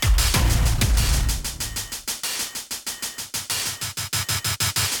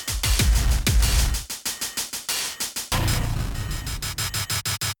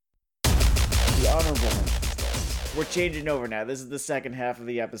changing over now. This is the second half of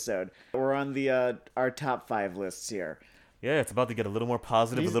the episode. We're on the our top 5 lists here. Yeah, it's about to get a little more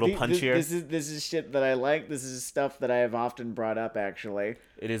positive, a little punchier. This is shit that I like. This is stuff that I have often brought up, actually.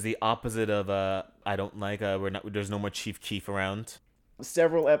 It is the opposite of I don't like. There's no more Chief Keef around.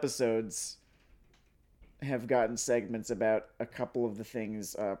 Several episodes have gotten segments about a couple of the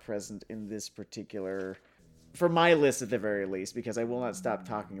things present in this particular, for my list at the very least, because I will not stop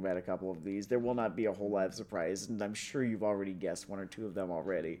talking about a couple of these. There will not be a whole lot of surprise, and I'm sure you've already guessed one or two of them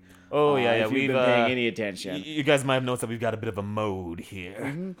already. Oh yeah, if you've been paying any attention. You guys might have noticed that we've got a bit of a mode here.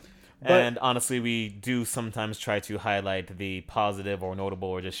 Mm-hmm. And honestly, we do sometimes try to highlight the positive or notable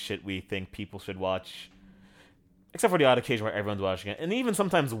or just shit we think people should watch. Except for the odd occasion where everyone's watching it. And even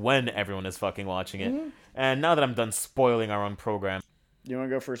sometimes when everyone is fucking watching it. Mm-hmm. And now that I'm done spoiling our own program. You want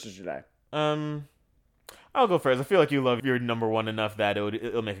to go first or should I? I'll go first. I feel like you love your number one enough that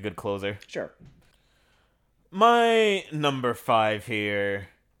it'll make a good closer. Sure. My number 5 here.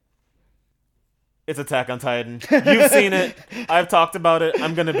 It's Attack on Titan. You've seen it. I've talked about it.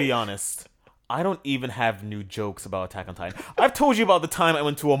 I'm gonna be honest. I don't even have new jokes about Attack on Titan. I've told you about the time I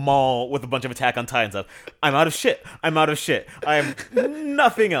went to a mall with a bunch of Attack on Titan stuff. I'm out of shit. I am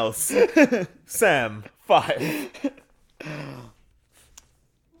nothing else. Sam, 5.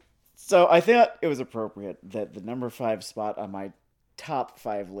 So I thought it was appropriate that the number 5 spot on my top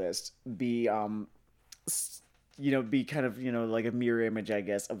 5 list be, be kind of, like a mirror image, I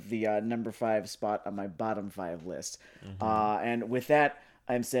guess, of the number 5 spot on my bottom 5 list. Mm-hmm. And with that,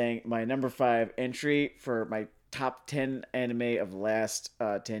 I'm saying my number 5 entry for my top 10 anime of the last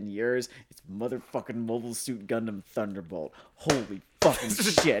 10 years, it's motherfucking Mobile Suit Gundam Thunderbolt. Holy fucking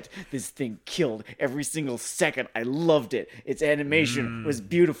shit. This thing killed every single second. I loved it. Its animation was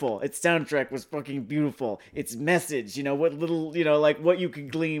beautiful. Its soundtrack was fucking beautiful. Its message, what little, like what you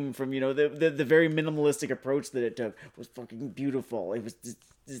could glean from, the very minimalistic approach that it took was fucking beautiful. It was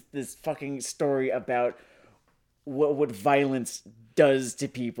this fucking story about what violence does to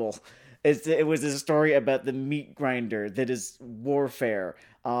people. It was a story about the meat grinder that is warfare.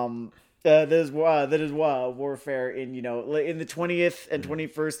 That is warfare in in the 20th and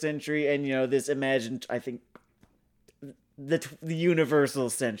 21st century, and this imagined, I think, the universal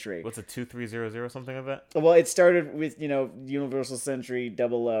century. What's a 2300 something like that? Well, it started with Universal Century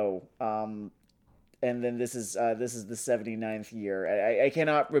 00. And then this is the 79th year. I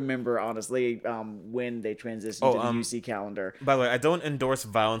cannot remember, honestly, when they transitioned to the UC calendar. By the way, I don't endorse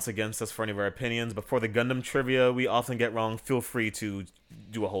violence against us for any of our opinions, but for the Gundam trivia we often get wrong, feel free to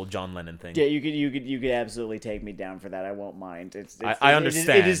do a whole John Lennon thing. Yeah, you could absolutely take me down for that. I won't mind. I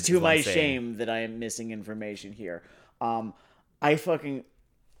understand. It is to my shame that I am missing information here. My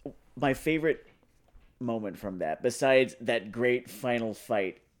favorite moment from that, besides that great final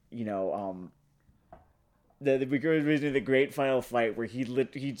fight, the great final fight where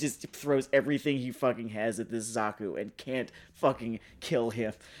he just throws everything he fucking has at this Zaku and can't fucking kill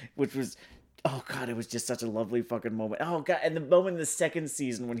him, which was, oh god, it was just such a lovely fucking moment. Oh god, and the moment in the second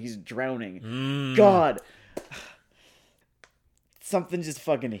season when he's drowning, god, something just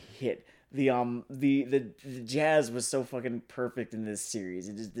fucking hit. The jazz was so fucking perfect in this series.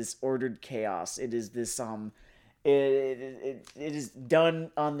 It is this ordered chaos. It is this It is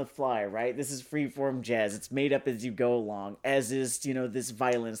done on the fly, right? This is freeform jazz. It's made up as you go along, as is, this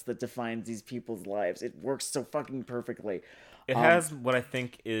violence that defines these people's lives. It works so fucking perfectly. It has what I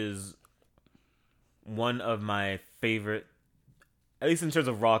think is one of my favorite, at least in terms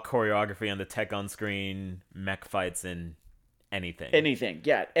of raw choreography and the tech on screen, mech fights in anything.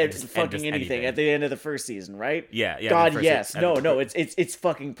 Yeah. It's fucking anything. At the end of the first season, right? Yeah. God, yes. No, it's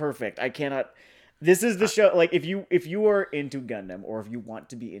fucking perfect. I cannot... This is the show, like, if you are into Gundam, or if you want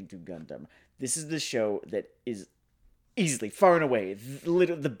to be into Gundam, this is the show that is easily, far and away,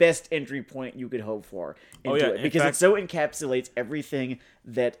 the best entry point you could hope for into it. Because it so encapsulates everything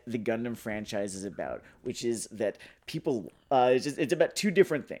that the Gundam franchise is about, which is that people... it's about two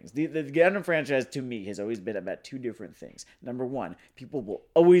different things. The Gundam franchise, to me, has always been about two different things. Number one, people will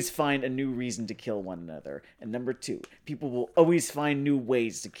always find a new reason to kill one another. And number two, people will always find new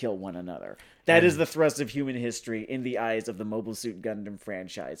ways to kill one another. That is the thrust of human history in the eyes of the Mobile Suit Gundam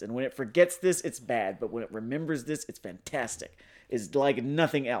franchise. And when it forgets this, it's bad. But when it remembers this, it's fantastic. It's like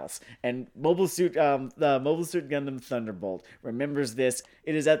nothing else. And the Mobile Suit Gundam Thunderbolt remembers this.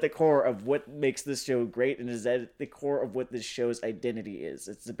 It is at the core of what makes this show great, and it is at the core of what this show's identity is.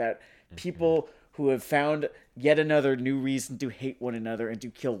 It's about people who have found yet another new reason to hate one another and to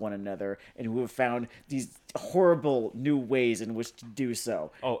kill one another, and who have found these horrible new ways in which to do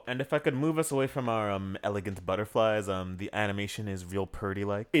so. Oh, and if I could move us away from our elegant butterflies, the animation is real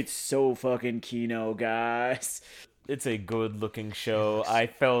purdy-like. It's so fucking Kino, guys. It's a good-looking show. I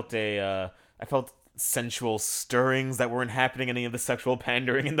felt sensual stirrings that weren't happening any of the sexual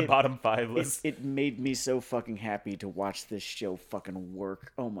pandering in the bottom 5 list. It made me so fucking happy to watch this show fucking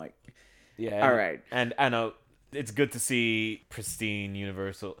work. Oh my. Yeah. All right. And I know it's good to see pristine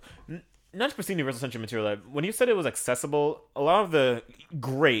Universal. Not pristine Universal Century material. Like, when you said it was accessible, a lot of the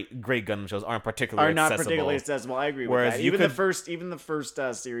great Gundam shows aren't particularly not accessible. particularly accessible. I agree with Whereas that. you Even could- the first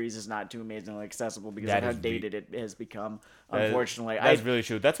series is not too amazingly accessible because That of how is re- dated it has become. Unfortunately, That's really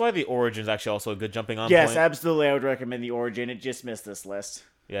true. That's why the Origin is actually also a good jumping on yes, point. absolutely. I would recommend the Origin. It just missed this list.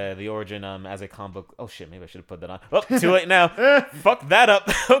 Yeah, the Origin as a comic book. Oh shit, maybe I should have put that on. Oh, too late now. Fuck that up.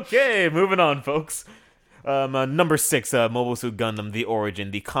 Okay, moving on, folks. Number 6, Mobile Suit Gundam: The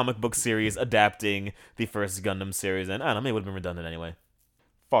Origin, the comic book series adapting the first Gundam series, and I don't know, maybe it would have been redundant anyway.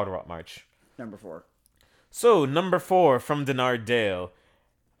 Farther up March. Number 4. So, number 4 from Denard Dale.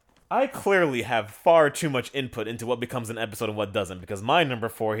 I clearly have far too much input into what becomes an episode and what doesn't, because my number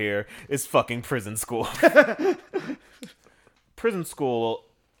 4 here is fucking Prison School. Prison School,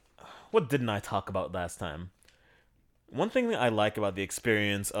 what didn't I talk about last time? One thing that I like about the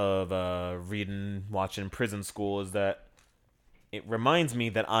experience of watching Prison School is that it reminds me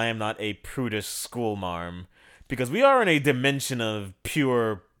that I am not a prudish school marm, because we are in a dimension of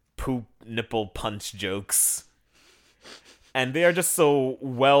pure poop nipple punch jokes. And they are just so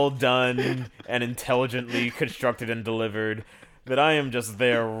well done and intelligently constructed and delivered that I am just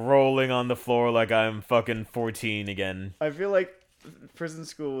there rolling on the floor like I'm fucking 14 again. I feel like Prison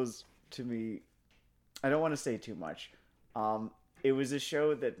School was, to me, I don't want to say too much. It was a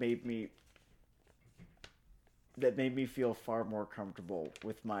show that made me feel far more comfortable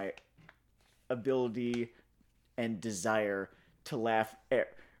with my ability and desire to laugh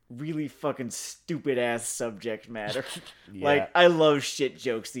at really fucking stupid ass subject matter. Yeah. Like, I love shit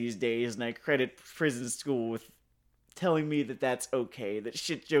jokes these days, and I credit Prison School with telling me that that's okay, that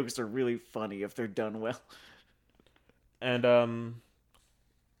shit jokes are really funny if they're done well. And,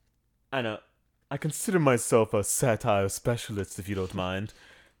 I know, I consider myself a satire specialist, if you don't mind.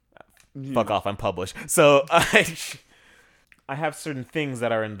 Fuck off, I'm published. So, I have certain things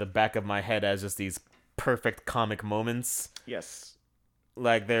that are in the back of my head as just these perfect comic moments. Yes.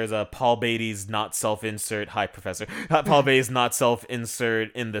 Like, there's a Paul Beatty's not self-insert. Hi, Professor. Paul Beatty's not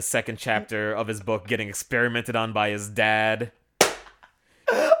self-insert in the second chapter of his book getting experimented on by his dad.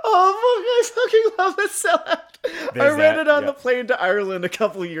 Oh, fuck, I fucking love this sellout. I read it on yeah. the plane to Ireland a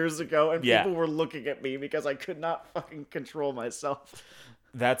couple years ago, and Yeah. people were looking at me because I could not fucking control myself.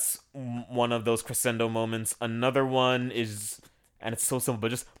 That's one of those crescendo moments. Another one is, and it's so simple,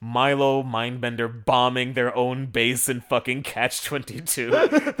 but just Milo Mindbender bombing their own base in fucking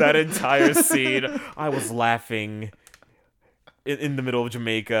Catch-22. That entire scene, I was laughing in the middle of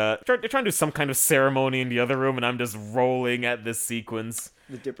Jamaica. They're trying to do some kind of ceremony in the other room, and I'm just rolling at this sequence.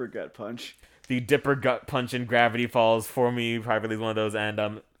 The Dipper Gut Punch. The Dipper Gut Punch in Gravity Falls, for me, privately, is one of those,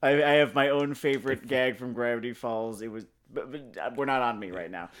 and I have my own favorite gag from Gravity Falls. It was... But we're not on me right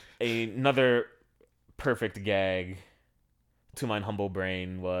now. another perfect gag to my humble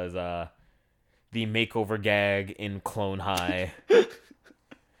brain was the makeover gag in Clone High,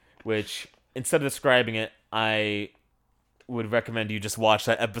 which, instead of describing it, I would recommend you just watch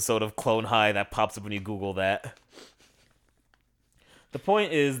that episode of Clone High that pops up when you Google that. The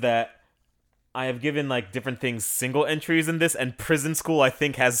point is that I have given like different things single entries in this, and Prison School I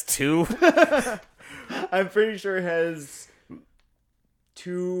think has 2. I'm pretty sure it has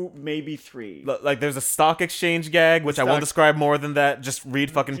 2, maybe 3. Like, there's a stock exchange gag, which I won't describe more than that. Just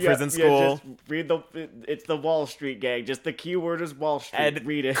read fucking Prison School. Just read it's the Wall Street gag. Just the keyword is Wall Street. And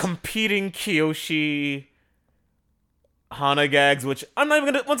read it. competing Kyoshi Hana gags, which I'm not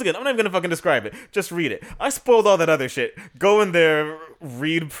even gonna fucking describe it. Just read it. I spoiled all that other shit. Go in there,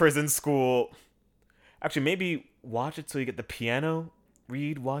 read Prison School. Actually, maybe watch it so you get the piano.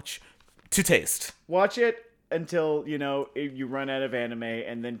 Read, watch, to taste. Watch it until, you run out of anime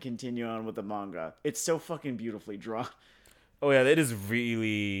and then continue on with the manga. It's so fucking beautifully drawn. Oh yeah, it is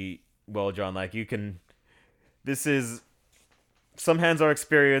really well drawn. Like, this is, some hands are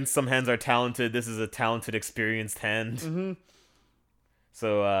experienced, some hands are talented. This is a talented, experienced hand. Mm-hmm.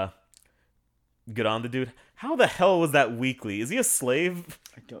 So, good on the dude. How the hell was that weekly? Is he a slave?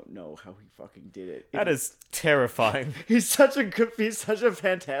 I don't know how he fucking did it. That is terrifying. He's such a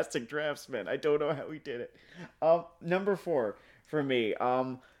fantastic draftsman. I don't know how he did it. Number 4 for me.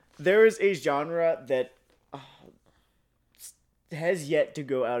 There is a genre that has yet to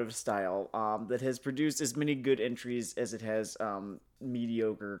go out of style, that has produced as many good entries as it has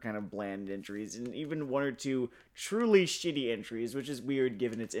mediocre, kind of bland entries, and even one or two truly shitty entries, which is weird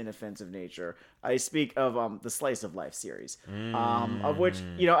given its inoffensive nature. I speak of the Slice of Life series, of which,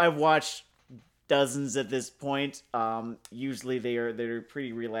 I've watched dozens at this point. Usually they're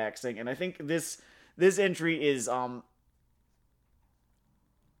pretty relaxing, and I think this entry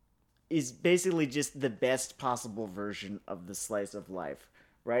is basically just the best possible version of the Slice of Life,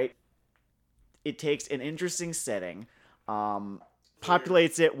 right? It takes an interesting setting,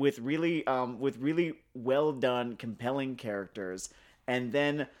 populates it with really well done, compelling characters, and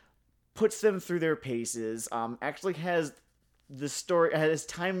then puts them through their paces. Actually has the story has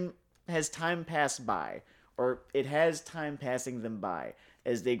time pass by, or it has time passing them by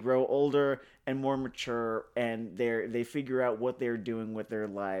as they grow older and more mature, and they figure out what they're doing with their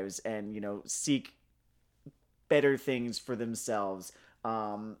lives, and seek better things for themselves,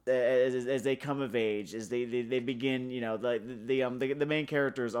 as they come of age, as they begin, the main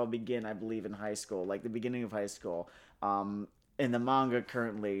characters all begin, I believe, in high school, like the beginning of high school. In the manga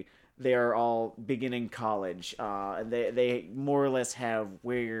currently, they are all beginning college, and they more or less have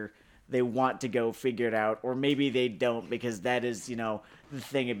where they want to go figured out, or maybe they don't, because that is, the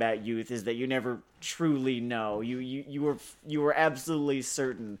thing about youth, is that you never truly know. You were absolutely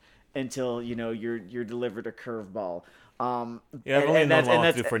certain until you're delivered a curveball. Yeah, I've only known what I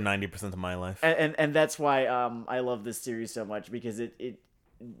want to do for 90% of my life, and that's why I love this series so much, because it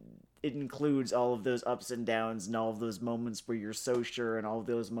includes all of those ups and downs, and all of those moments where you're so sure, and all of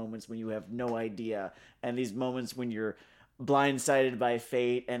those moments when you have no idea, and these moments when you're blindsided by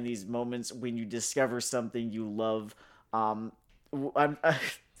fate, and these moments when you discover something you love. I'm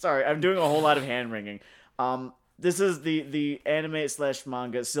sorry, I'm doing a whole lot of hand wringing. This is the anime /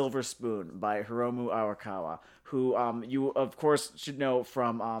 manga Silver Spoon by Hiromu Arakawa, who you of course should know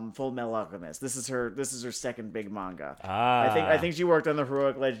from Full Metal Alchemist. This is her second big manga. I think she worked on the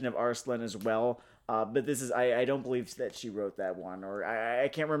Heroic Legend of Arslan as well. But this is I don't believe that she wrote that one, or I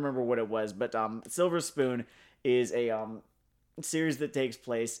can't remember what it was. But Silver Spoon is a series that takes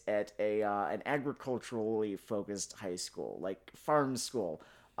place at an agriculturally focused high school, like farm school,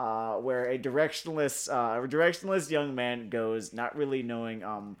 where a directionless young man goes, not really knowing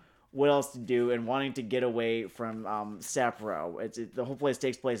what else to do, and wanting to get away from Sapporo. The whole place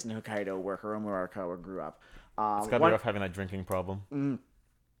takes place in Hokkaido, where Hiromu Arakawa grew up. It's gotta be rough having that drinking problem.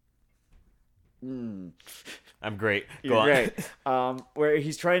 I'm great. Go on. Great. Where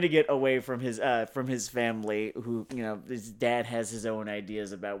he's trying to get away from his family, who, his dad has his own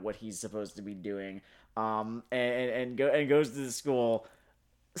ideas about what he's supposed to be doing. And goes to the school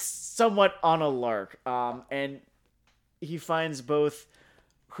somewhat on a lark. And he finds both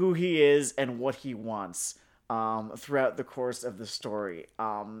who he is and what he wants throughout the course of the story.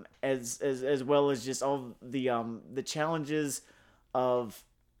 As well as just all the challenges of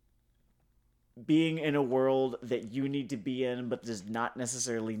being in a world that you need to be in, but does not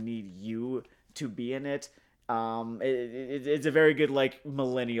necessarily need you to be in it. It's a very good, like,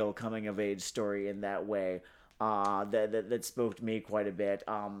 millennial coming of age story in that way. That spoke to me quite a bit.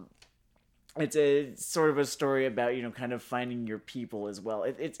 It's a sort of a story about, kind of finding your people as well.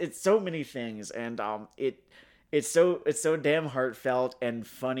 It's so many things, and it's so damn heartfelt and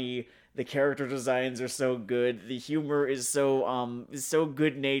funny. The character designs are so good. The humor is so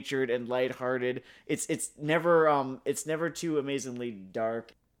good natured and lighthearted. It's never too amazingly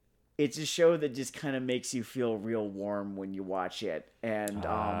dark. It's a show that just kind of makes you feel real warm when you watch it, and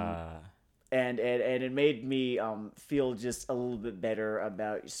it made me feel just a little bit better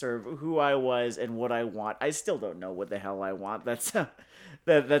about sort of who I was and what I want. I still don't know what the hell I want. That's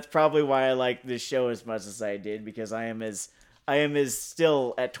probably why I like this show as much as I did, because I am as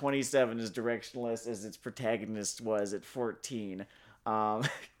still at 27 as directionless as its protagonist was at 14.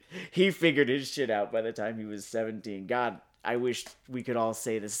 He figured his shit out by the time he was 17. God, I wish we could all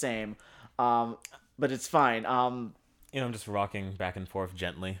say the same. But it's fine. I'm just rocking back and forth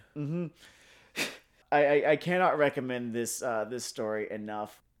gently. Mm-hmm. I cannot recommend this story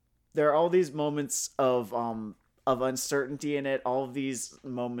enough. There are all these moments of uncertainty in it, all of these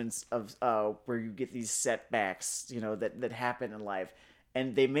moments of where you get these setbacks, that happen in life,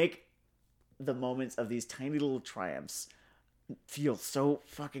 and they make the moments of these tiny little triumphs feel so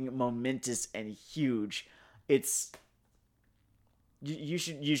fucking momentous and huge. It's you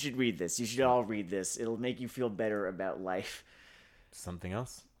should read this. You should all read this. It'll make you feel better about life. Something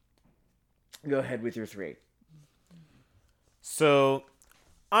else? Go ahead with your 3. So,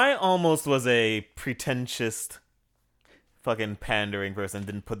 I almost was a pretentious fucking pandering person,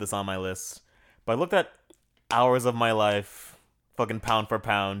 didn't put this on my list. But I looked at hours of my life, fucking pound for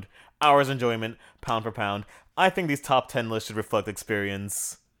pound. Hours enjoyment, pound for pound. I think these top 10 lists should reflect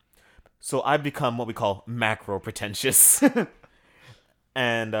experience. So I've become what we call macro pretentious.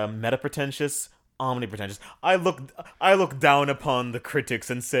 And meta pretentious, omni pretentious. I look down upon the critics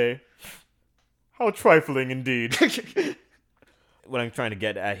and say, how trifling indeed. What I'm trying to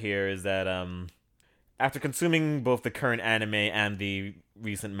get at here is that after consuming both the current anime and the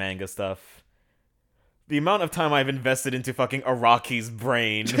recent manga stuff, the amount of time I've invested into fucking Araki's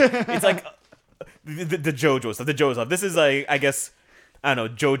brain, it's like the JoJo stuff. The JoJo stuff. This is like, I guess, I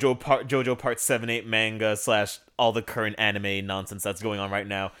don't know, JoJo Part 7-8 manga / all the current anime nonsense that's going on right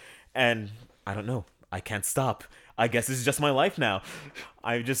now. And I don't know. I can't stop. I guess this is just my life now.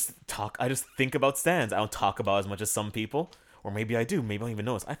 I just think about stands. I don't talk about as much as some people. Or maybe I do. Maybe I don't even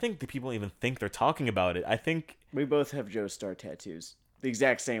notice. I think the people even think they're talking about it. I think... We both have Joestar tattoos. The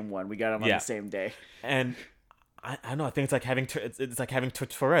exact same one. We got them on the same day. And... I don't know. I think it's like having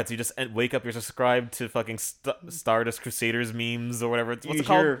Tourette's. You just wake up, you're subscribed to fucking Stardust Crusaders memes or whatever. What's it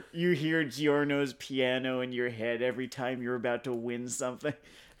called? You hear Giorno's piano in your head every time you're about to win something.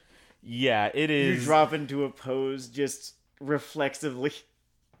 Yeah, it is. You drop into a pose just reflexively.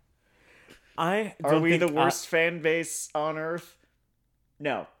 Are we the worst fan base on Earth?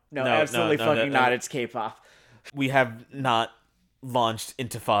 No, absolutely not. It's K-pop. We have not launched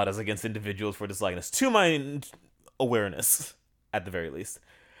intifadas against individuals for disliking us. To my awareness, at the very least.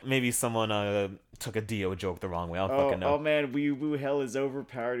 Maybe someone took a Dio joke the wrong way. I don't fucking know. Oh man, Wee Hell is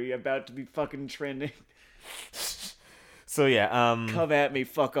overpowered. You're about to be fucking trending. So yeah, come at me,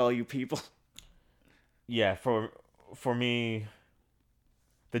 fuck all you people. Yeah, for me,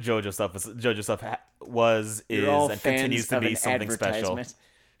 the JoJo stuff is and continues to be something special.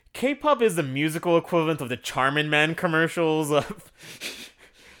 K-pop is the musical equivalent of the Charmin Man commercials of...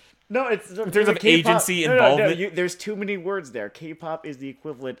 No, it's in terms of K-pop, agency involvement. No, there's too many words there. K-pop is the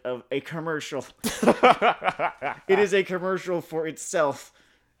equivalent of a commercial. It is a commercial for itself,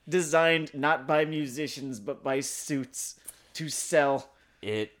 designed not by musicians but by suits to sell.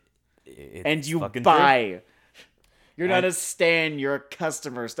 And you buy. True. You're not a stan. You're a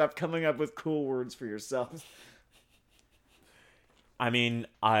customer. Stop coming up with cool words for yourself. I mean,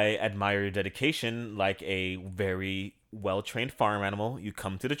 I admire your dedication like a very well-trained farm animal. You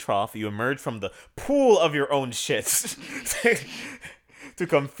come to the trough, you emerge from the pool of your own shit to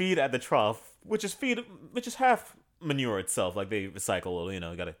come feed at the trough, which is half manure itself. Like, they recycle,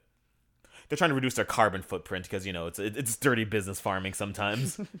 they're trying to reduce their carbon footprint because, it's dirty business farming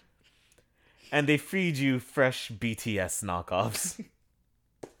sometimes. And they feed you fresh BTS knockoffs.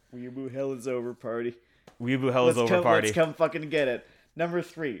 Weeaboo Hell is over, party. Weeaboo Hell is over, party. Let's come fucking get it. Number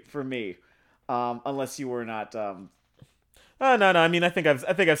 3 for me. Unless you were not. No. I mean, I think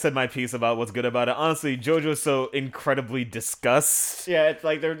I've said my piece about what's good about it. Honestly, JoJo's so incredibly discussed. Yeah, it's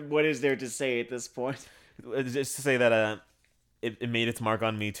like what is there to say at this point? Just to say that it made its mark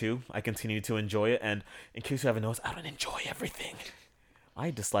on me too. I continue to enjoy it, and in case you haven't noticed, I don't enjoy everything. I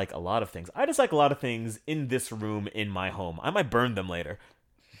dislike a lot of things. I dislike a lot of things in this room in my home. I might burn them later,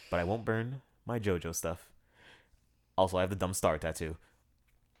 but I won't burn my JoJo stuff. Also, I have the dumb star tattoo.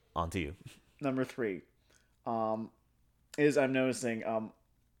 On to you. Number 3 is I'm noticing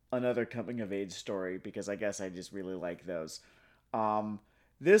another coming of age story because I guess I just really like those.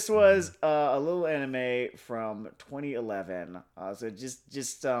 This was a little anime from 2011. So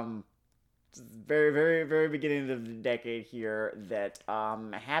just very, very, very beginning of the decade here that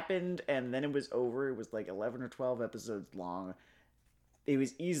happened, and then it was over. It was like 11 or 12 episodes long. It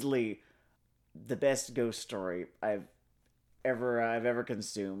was easily the best ghost story I've ever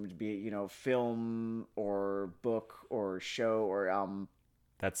consumed, be it, film or book or show or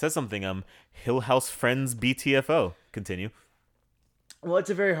That says something. Hill House Friends BTFO. Continue. Well,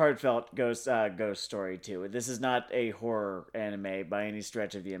 it's a very heartfelt ghost story too. This is not a horror anime by any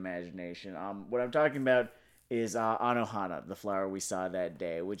stretch of the imagination. What I'm talking about is Anohana, the flower we saw that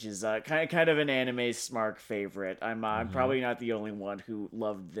day, which is kind of an anime smark favorite. I'm probably not the only one who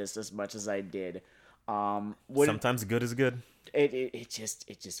loved this as much as I did. Sometimes good is good. It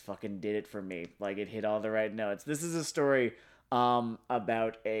just fucking did it for me. Like, it hit all the right notes. This is a story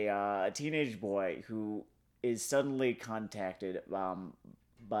about a teenage boy who is suddenly contacted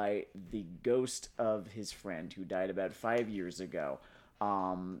by the ghost of his friend who died about 5 years ago.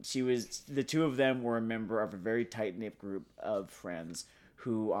 The two of them were a member of a very tight-knit group of friends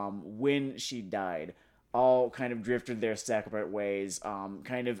who, when she died, all kind of drifted their separate ways,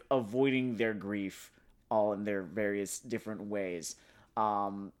 kind of avoiding their grief, all in their various different ways.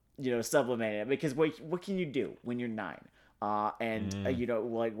 Sublimating it, because what can you do when you're 9? You know,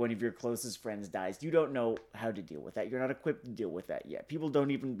 like one of your closest friends dies, you don't know how to deal with that. You're not equipped to deal with that yet. People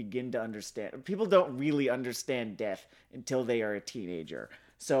don't even begin to understand. People don't really understand death until they are a teenager.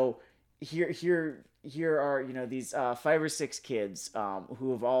 So here are, you know, these 5 or 6 kids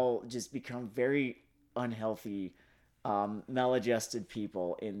who have all just become very unhealthy, maladjusted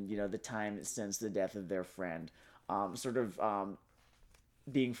people in, you know, the time since the death of their friend. Sort of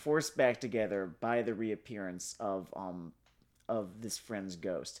being forced back together by the reappearance of this friend's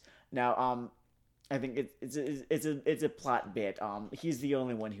ghost. Now, it's a plot bit. He's the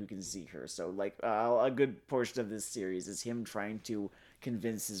only one who can see her, so like a good portion of this series is him trying to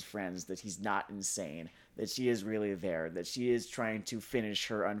convince his friends that he's not insane, that she is really there, that she is trying to finish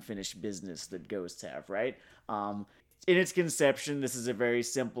her unfinished business that ghosts have, right? In its conception, this is a very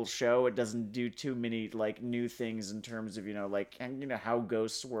simple show. It doesn't do too many like new things in terms of, you know, like, you know, how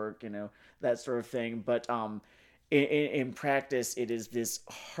ghosts work, you know, that sort of thing. But in practice, it is this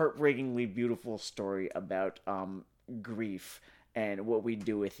heartbreakingly beautiful story about grief and what we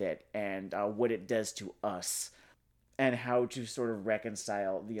do with it, and what it does to us, and how to sort of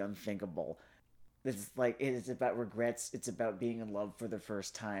reconcile the unthinkable. It's about regrets. It's about being in love for the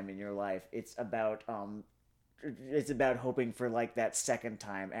first time in your life. It's about hoping for like that second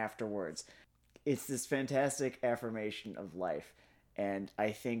time afterwards. It's this fantastic affirmation of life, and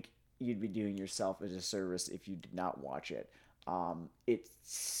I think you'd be doing yourself a disservice if you did not watch it. It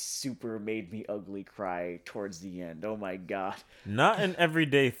super made me ugly cry towards the end. Oh my god. Not an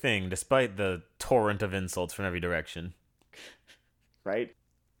everyday thing, despite the torrent of insults from every direction. Right?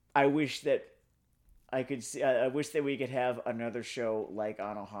 I wish that I could see. I wish that we could have another show like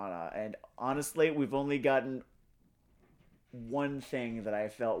Anohana. And honestly, we've only gotten one thing that I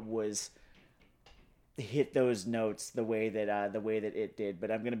felt was hit those notes the way that it did.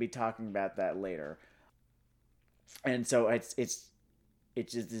 But I'm going to be talking about that later. And so it's just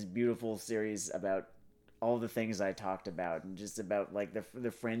this beautiful series about all the things I talked about, and just about like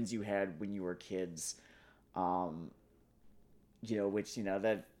the friends you had when you were kids. You know, which, you know,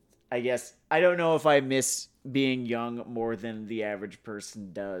 that I guess I don't know if I miss being young more than the average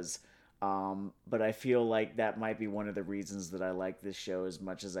person does. But I feel like that might be one of the reasons that I like this show as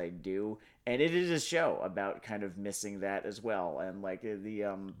much as I do. And it is a show about kind of missing that as well, and like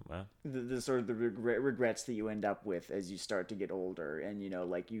the sort of the regrets that you end up with as you start to get older, and, you know,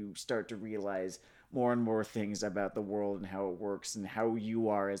 like you start to realize more and more things about the world and how it works and how you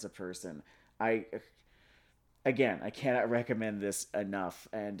are as a person. I cannot recommend this enough,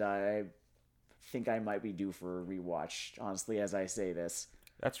 and I think I might be due for a rewatch, honestly, as I say this.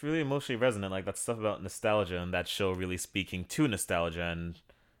 That's really emotionally resonant. Like, that stuff about nostalgia and that show really speaking to nostalgia. And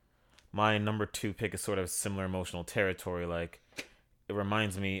my number 2 pick is sort of similar emotional territory. Like, it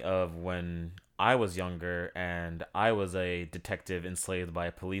reminds me of when I was younger and I was a detective enslaved by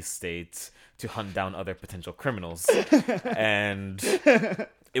a police state to hunt down other potential criminals. And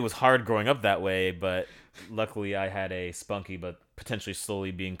it was hard growing up that way, but luckily I had a spunky but potentially slowly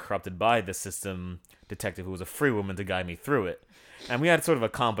being corrupted by the system detective who was a free woman to guide me through it. And we had sort of a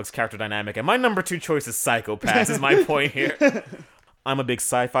complex character dynamic, and my number 2 choice is Psycho-Pass, is my point here. I'm a big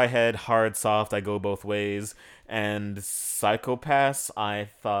sci-fi head, hard, soft, I go both ways. And Psycho-Pass, I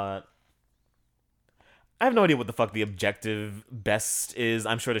thought... I have no idea what the fuck the objective best is.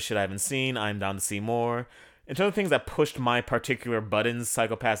 I'm sure the shit I haven't seen. I'm down to see more. In terms of things that pushed my particular buttons,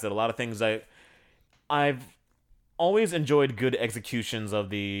 Psycho-Pass did a lot of things. I've always enjoyed good executions of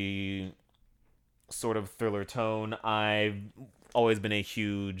the sort of thriller tone. I've always been a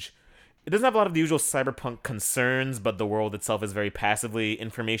huge... It doesn't have a lot of the usual cyberpunk concerns, but the world itself is very passively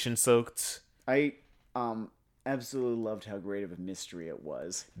information-soaked. I absolutely loved how great of a mystery it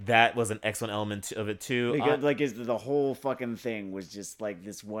was. That was an excellent element of it, too. The whole fucking thing was just like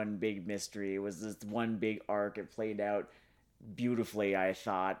this one big mystery. It was this one big arc. It played out beautifully, I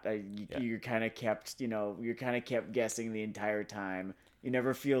thought. You kind of kept, guessing the entire time. You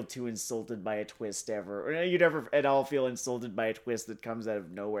never feel too insulted by a twist ever. Or you never at all feel insulted by a twist that comes out of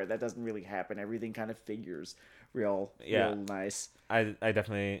nowhere. That doesn't really happen. Everything kind of figures real nice. I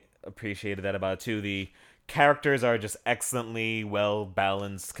definitely appreciated that about it, too. The characters are just excellently well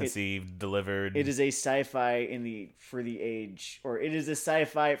balanced, conceived, delivered. It is a sci-fi for the age, or it is a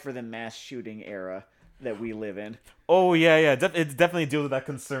sci-fi for the mass shooting era that we live in. Oh, yeah. It definitely deals with that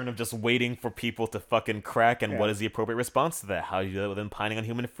concern of just waiting for people to fucking crack, and what is the appropriate response to that? How do you do that with them pining on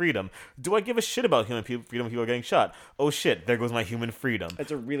human freedom? Do I give a shit about human freedom if people are getting shot? Oh shit, there goes my human freedom. That's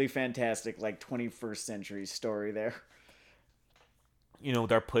a really fantastic, 21st century story there.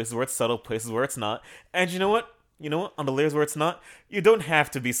 There are places where it's subtle, places where it's not. And you know what? On the layers where it's not, you don't have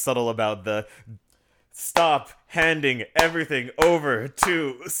to be subtle about the Stop handing everything over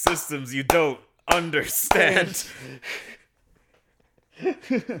to systems you don't understand.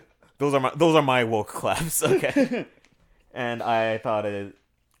 Those are my woke claps. Okay. And I thought it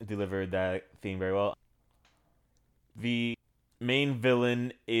delivered that theme very well. The main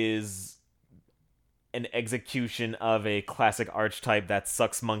villain is an execution of a classic archetype that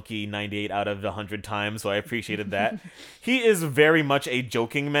sucks monkey 98 out of 100 times, so I appreciated that. He is very much a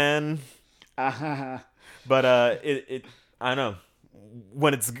joking man. But it I don't know.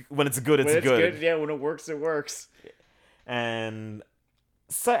 When it's good, it's good. Yeah, when it works, it works. And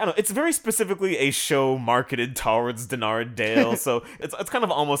so, I don't know. It's very specifically a show marketed towards Denard Dale, so it's kind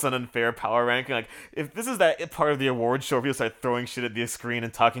of almost an unfair power ranking. Like, if this is that part of the award show, people start throwing shit at the screen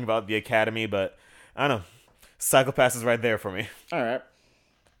and talking about the Academy, but I don't know. Psycho-Pass is right there for me. All right.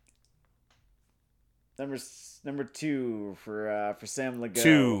 Number 2 for Sam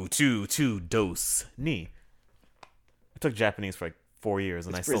Lego. Two dose ni. I took Japanese for like 4 years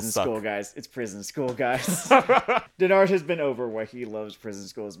and I still suck. It's prison school, guys. Denard has been over why he loves prison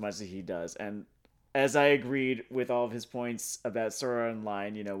school as much as he does, and as I agreed with all of his points about Sword Art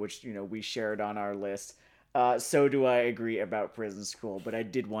Online, which we shared on our list, so do I agree about prison school. But I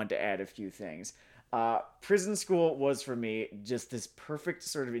did want to add a few things. Prison school was for me just this perfect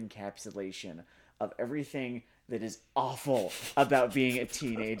sort of encapsulation of everything that is awful about being a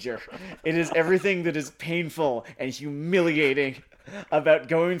teenager. It is everything that is painful and humiliating about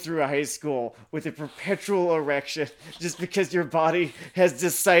going through a high school with a perpetual erection just because your body has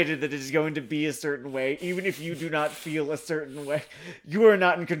decided that it is going to be a certain way. Even if you do not feel a certain way, you are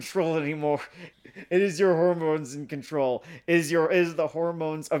not in control anymore. It is your hormones in control. It is the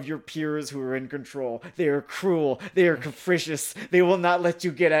hormones of your peers who are in control. They are cruel. They are capricious. They will not let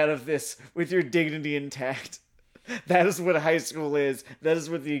you get out of this with your dignity intact. That is what high school is. That is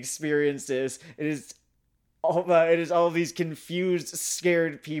what the experience is. It is all these confused,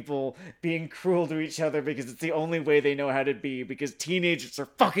 scared people being cruel to each other because it's the only way they know how to be, because teenagers are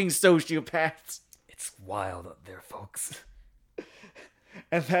fucking sociopaths. It's wild up there, folks.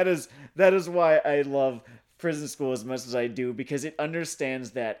 And that is why I love prison school as much as I do, because it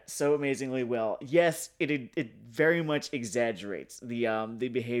understands that so amazingly well. Yes, it very much exaggerates the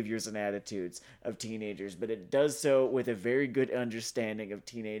behaviors and attitudes of teenagers, but it does so with a very good understanding of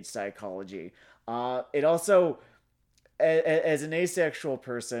teenage psychology. It also, as an asexual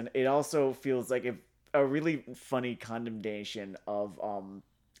person, it also feels like a really funny condemnation of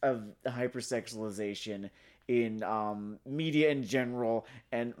hypersexualization in media in general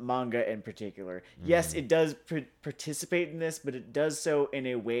and manga in particular. Yes, it does participate in this, but it does so in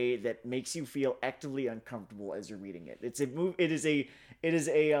a way that makes you feel actively uncomfortable as you're reading it.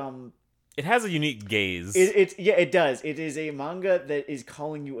 It has a unique gaze. It does. It is a manga that is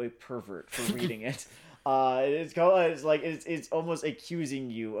calling you a pervert for reading it. It's almost accusing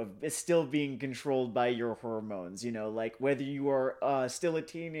you of still being controlled by your hormones, like whether you are still a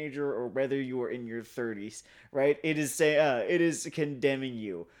teenager or whether you are in your 30s, right? It is condemning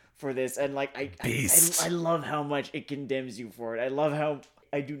you for this, and I love how much it condemns you for it. I love how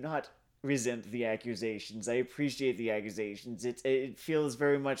I do not resent the accusations. I appreciate the accusations. It feels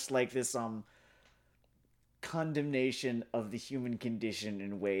very much like this condemnation of the human condition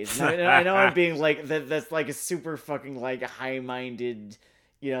in ways. I know I'm being like that's like a super fucking like high-minded,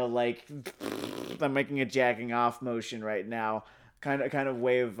 like I'm making a jacking off motion right now, kind of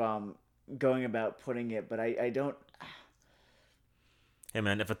way of going about putting it, but I don't. Hey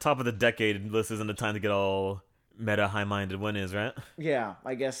man, if a top of the decade list isn't the time to get all meta high-minded, when is, right? Yeah,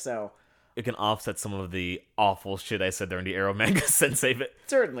 I guess so. It can offset some of the awful shit I said during the Arrow manga sensei bit.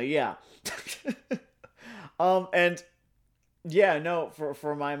 Certainly, yeah. And yeah, no,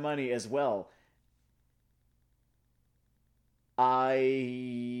 for my money as well.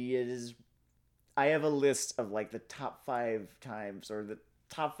 I have a list of like the top 5 times, or the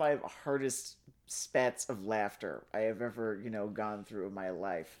top 5 hardest spats of laughter I have ever, gone through in my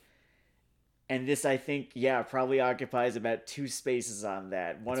life. And this, I think, probably occupies about 2 spaces on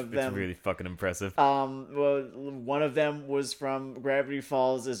that. It's really fucking impressive. Well, one of them was from Gravity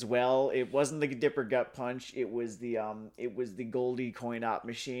Falls as well. It wasn't the Dipper Gut Punch. It was the Goldie coin op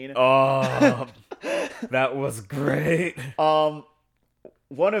machine. Oh, that was great. One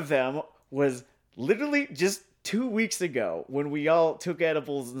of them was literally just 2 weeks ago when we all took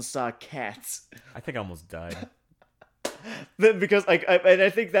edibles and saw Cats. I think I almost died. Because I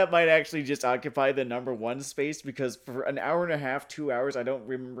think that might actually just occupy the number 1 space, because for an hour and a half, 2 hours, I don't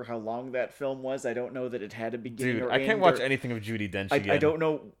remember how long that film was. I don't know that it had a beginning. Dude, or I can't watch anything of Judi Dench again. I don't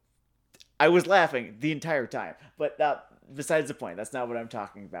know. I was laughing the entire time, but besides the point. That's not what I'm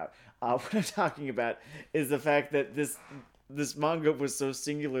talking about. What I'm talking about is the fact that this manga was so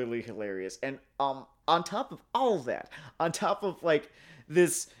singularly hilarious, and on top of all of that, on top of like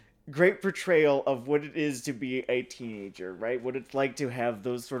this great portrayal of what it is to be a teenager, right? What it's like to have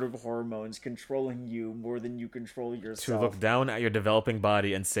those sort of hormones controlling you more than you control yourself. To look down at your developing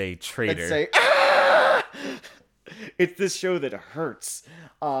body and say traitor. And say, ah! It's this show that hurts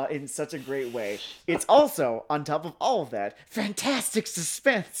in such a great way. It's also, on top of all of that, fantastic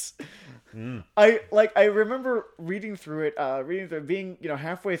suspense. I remember reading through it, being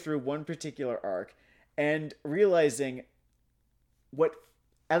halfway through one particular arc, and realizing what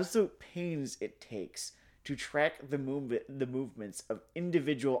absolute pains it takes to track the movements of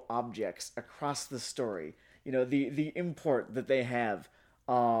individual objects across the story. The import that they have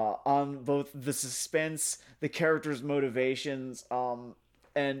on both the suspense, the characters' motivations,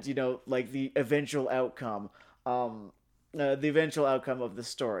 and the eventual outcome, of the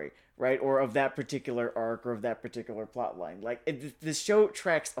story, right, or of that particular arc or of that particular plot line. This show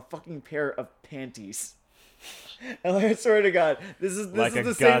tracks a fucking pair of panties. And I swear to God, this is like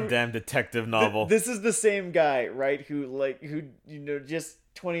a goddamn detective novel. This is the same guy, right? Who just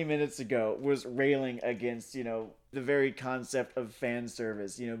 20 minutes ago was railing against the very concept of fan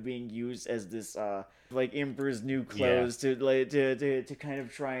service, being used as this Emperor's New Clothes to kind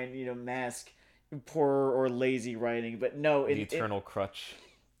of try and mask poor or lazy writing, but no, the eternal crutch.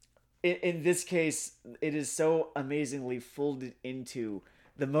 In this case, it is so amazingly folded into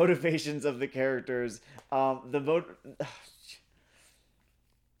the motivations of the characters. I'm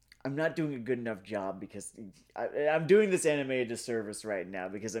not doing a good enough job because I'm doing this anime a disservice right now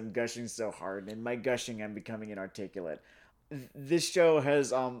because I'm gushing so hard, and in my gushing I'm becoming inarticulate. This show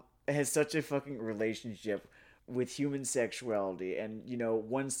has such a fucking relationship with human sexuality and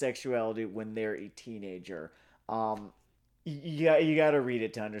one's sexuality when they're a teenager. You gotta read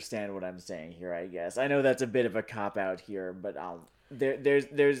it to understand what I'm saying here, I guess. I know that's a bit of a cop out here, but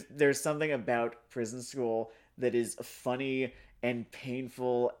there's something about Prison School that is funny and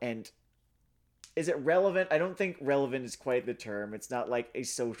painful. And is it relevant? I don't think relevant is quite the term. It's not like a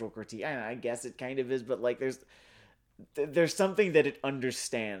social critique. I guess it kind of is, but there's something that it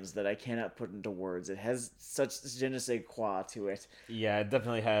understands that I cannot put into words. It has such je ne sais quoi to it. Yeah, it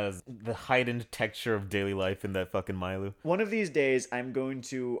definitely has the heightened texture of daily life in that fucking Mailu. One of these days, I'm going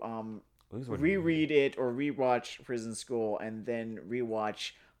to reread it or rewatch Prison School and then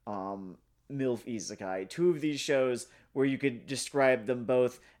rewatch MILF Isekai. Two of these shows where you could describe them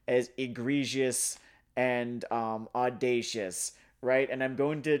both as egregious and audacious, right? And I'm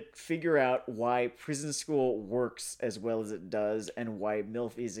going to figure out why Prison School works as well as it does and why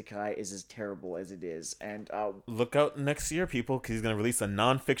MILF Isekai is as terrible as it is. And look out next year, people, because he's going to release a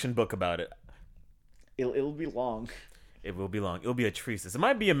non-fiction book about it. It'll be long. It will be long. It'll be a treatise. It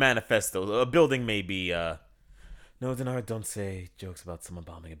might be a manifesto. A building may be, No, Denard, don't say jokes about someone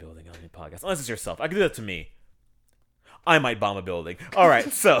bombing a building on your podcast. Unless it's yourself. I can do that to me. I might bomb a building.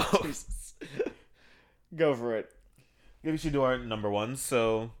 Alright, so... Go for it. Maybe we should do our number one.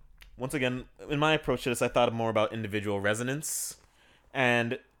 So, once again, in my approach to this, I thought more about individual resonance.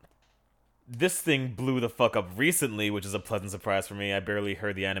 And this thing blew the fuck up recently, which is a pleasant surprise for me. I barely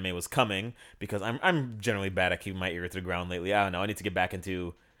heard the anime was coming, because I'm generally bad at keeping my ear to the ground lately. I don't know, I need to get back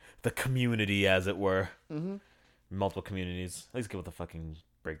into the community, as it were. Mm-hmm. Multiple communities. At least get with the fucking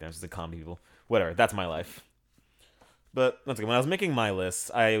breakdowns, the common people. Whatever, that's my life. But once again, when I was making my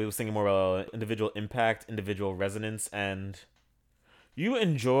list, I was thinking more about individual impact, individual resonance, and you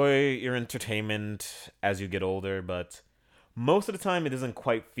enjoy your entertainment as you get older, but most of the time it doesn't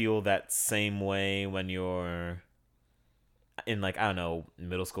quite feel that same way when you're in,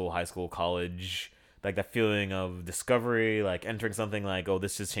 middle school, high school, college. Like that feeling of discovery, like entering something like, oh,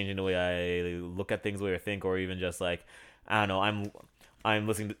 this is changing the way I look at things, the way I think, or even just I'm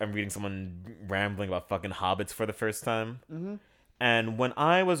reading someone rambling about fucking hobbits for the first time. Mm-hmm. And when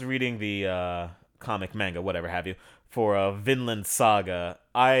I was reading the comic, manga, whatever have you, for Vinland Saga,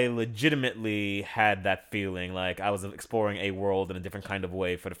 I legitimately had that feeling like I was exploring a world in a different kind of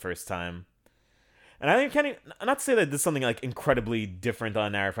way for the first time. And I can't even, not to say that this is something like incredibly different on a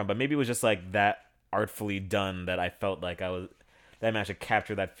narrative front, but maybe it was just like that artfully done that I felt like that I managed to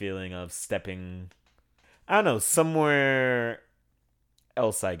capture that feeling of stepping, I don't know, somewhere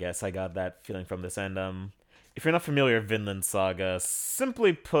else, I guess. I got that feeling from this. And if you're not familiar with Vinland Saga,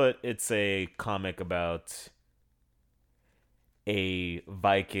 simply put, it's a comic about a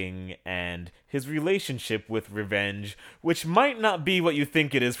Viking and his relationship with revenge, which might not be what you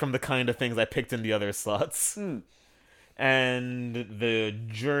think it is from the kind of things I picked in the other slots. And the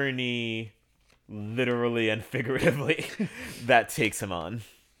journey literally and figuratively, that takes him on.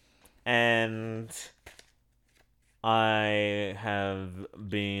 And I have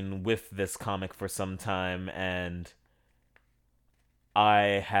been with this comic for some time, and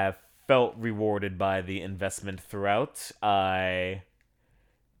I have felt rewarded by the investment throughout. I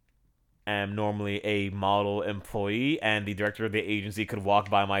am normally a model employee, and the director of the agency could walk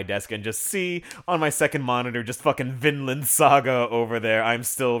by my desk and just see on my second monitor just fucking Vinland Saga over there. I'm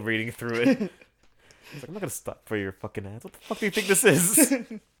still reading through it. It's like, I'm not gonna stop for your fucking ads. What the fuck do you think this is?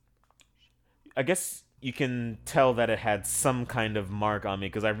 I guess you can tell that it had some kind of mark on me,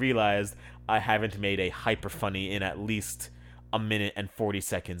 because I realized I haven't made a hyper funny in at least a minute and 40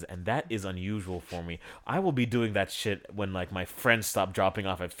 seconds, and that is unusual for me. I will be doing that shit when, like, my friends stop dropping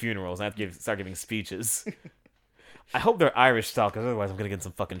off at funerals and I have to start giving speeches. I hope they're Irish style, because otherwise I'm gonna get in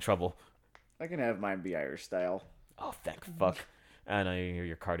some fucking trouble. I can have mine be Irish style. Oh, thank fuck. I know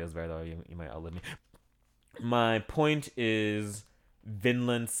your cardio's better, though. You might outlive me. My point is,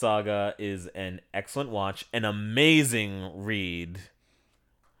 Vinland Saga is an excellent watch, an amazing read.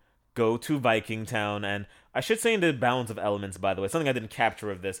 Go to Viking Town, and I should say in the balance of elements, by the way, something I didn't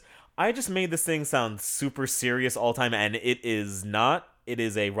capture of this. I just made this thing sound super serious all time, and it is not. It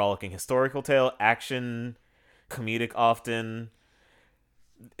is a rollicking historical tale, action, comedic often.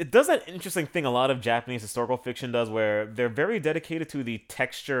 It does that interesting thing a lot of Japanese historical fiction does, where they're very dedicated to the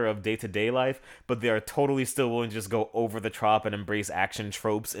texture of day-to-day life, but they are totally still willing to just go over the top and embrace action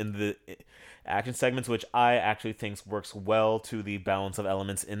tropes in the action segments, which I actually think works well to the balance of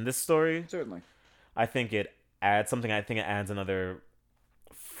elements in this story. Certainly. I think it adds something. I think it adds another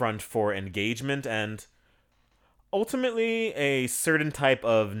front for engagement, and ultimately a certain type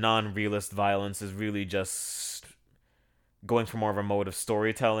of non-realist violence is really just going for more of a mode of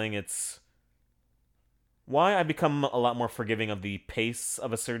storytelling. It's why I become a lot more forgiving of the pace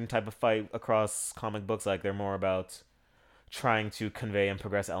of a certain type of fight across comic books. Like, they're more about trying to convey and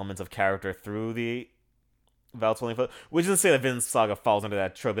progress elements of character through the Valtolian foot. Which isn't to say that Vinland Saga falls under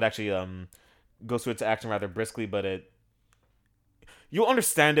that trope. It actually goes through its action rather briskly, but you'll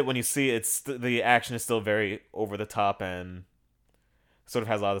understand it when you see it. The action is still very over the top and sort of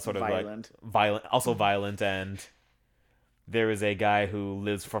has a lot of sort of violent, also violent, and there is a guy who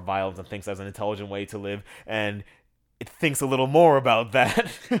lives for violence and thinks that's an intelligent way to live, and it thinks a little more about that.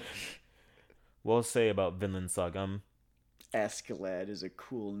 What I'll say about Vinland Saga. Askeladd is a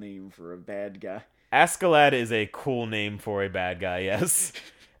cool name for a bad guy. Askeladd is a cool name for a bad guy, yes.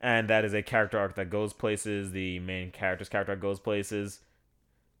 And that is a character arc that goes places. The main character's character arc goes places.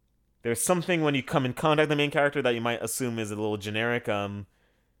 There's something when you come in contact with the main character that you might assume is a little generic.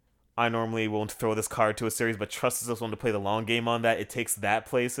 I normally won't throw this card to a series, but trust is one to play the long game on that. It takes that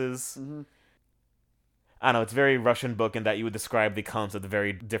places. Mm-hmm. I don't know, it's very Russian book in that you would describe the concept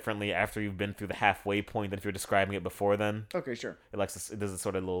very differently after you've been through the halfway point than if you're describing it before then. Okay, sure. It does a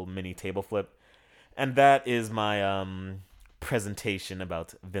sort of little mini table flip. And that is my presentation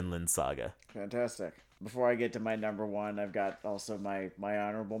about Vinland Saga. Fantastic. Before I get to my number one, I've got also my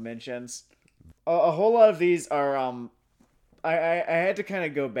honorable mentions. A whole lot of these are I had to kind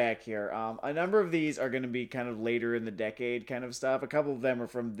of go back here. A number of these are going to be kind of later in the decade kind of stuff. A couple of them are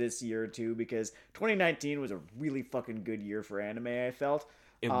from this year too, because 2019 was a really fucking good year for anime, I felt.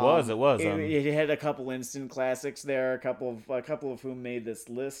 It was. It had a couple instant classics there, a couple of whom made this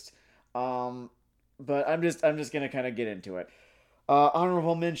list. But I'm just gonna kind of get into it.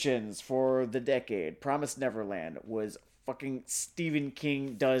 Honorable mentions for the decade. Promised Neverland was fucking Stephen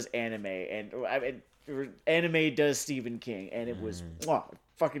King does anime, and anime does Stephen King, and it was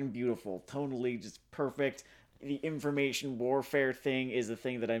fucking beautiful, tonally just perfect. The information warfare thing is a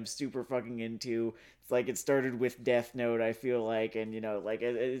thing that I'm super fucking into. It's like it started with Death Note, I feel like, and like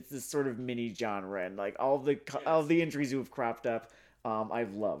it's this sort of mini genre, and like all the entries who have cropped up,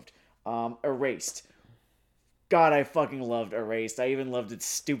 I've loved. Erased. God, I fucking loved Erased. I even loved its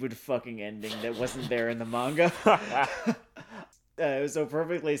stupid fucking ending that wasn't there in the manga. It was so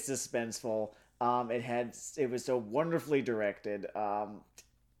perfectly suspenseful. It was so wonderfully directed. I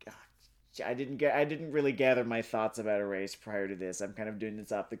didn't really gather my thoughts about Erased prior to this. I'm kind of doing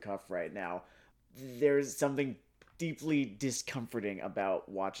this off the cuff right now. There's something deeply discomforting about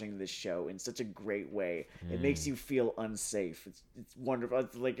watching this show in such a great way. It makes you feel unsafe. It's wonderful.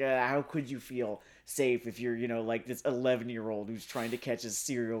 It's like, how could you feel safe if you're, like this 11-year-old who's trying to catch a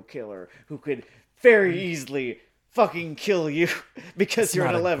serial killer who could very easily fucking kill you because you're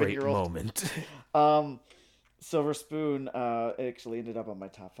an 11-year-old. Moment. Silver Spoon actually ended up on my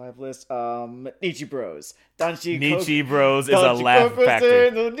top 5 list. Nichi Bros. Danchi Nichi Bros is a laugh factor.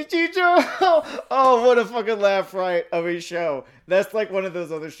 Oh, what a fucking laugh right of a show. That's like one of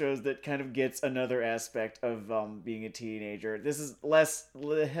those other shows that kind of gets another aspect of being a teenager. This is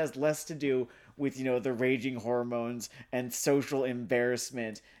has less to do with, the raging hormones and social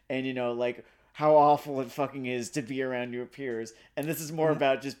embarrassment and, like how awful it fucking is to be around your peers. And this is more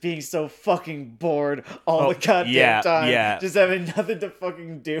about just being so fucking bored all the goddamn time. Yeah. Just having nothing to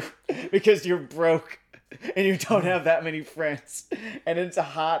fucking do because you're broke and you don't have that many friends. And it's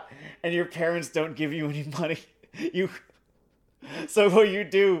hot and your parents don't give you any money. So what you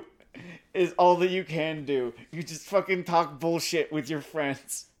do is all that you can do. You just fucking talk bullshit with your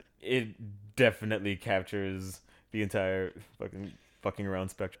friends. It definitely captures the entire fucking around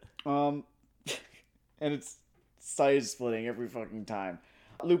spectrum. And it's side splitting every fucking time.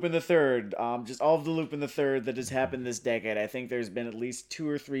 Lupin the Third, just all of the Lupin the Third that has happened this decade. I think there's been at least 2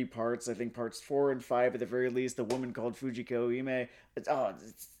 or 3 parts. I think parts 4 and 5 at the very least. The Woman Called Fujiko Ime. It's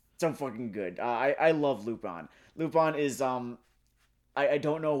so fucking good. I love Lupin. Lupin is I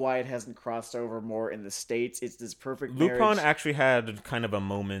don't know why it hasn't crossed over more in the States. It's this perfect marriage. Lupin actually had kind of a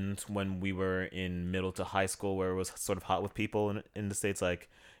moment when we were in middle to high school where it was sort of hot with people in the States. Like,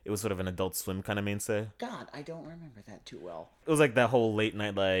 it was sort of an Adult Swim kind of mainstay. God, I don't remember that too well. It was like that whole late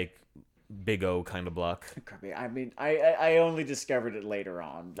night, like, Big O kind of block. I mean, I only discovered it later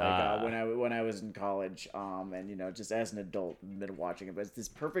on, like when I was in college, and just as an adult, been watching it. But it's this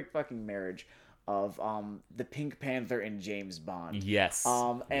perfect fucking marriage of the Pink Panther and James Bond. Yes.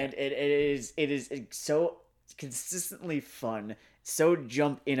 And it is so consistently fun, so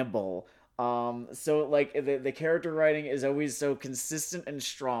jump inable. So like the character writing is always so consistent and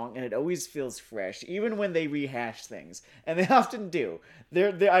strong, and it always feels fresh, even when they rehash things, and they often do.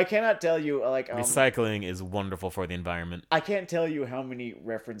 I cannot tell you like recycling is wonderful for the environment. I can't tell you how many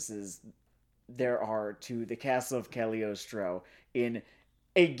references there are to the Castle of Cagliostro in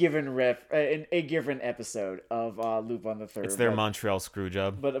a given episode of Lupin the Third. It's their Montreal screw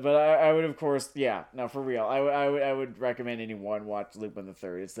job. But I would, of course, yeah, no, for real. I would recommend anyone watch Lupin the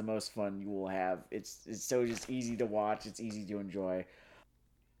Third. It's the most fun you will have. It's so just easy to watch. It's easy to enjoy.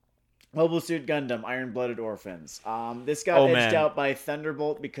 Mobile Suit Gundam, Iron Blooded Orphans. This got edged out by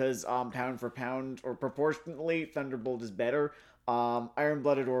Thunderbolt because pound for pound, or proportionately, Thunderbolt is better. Iron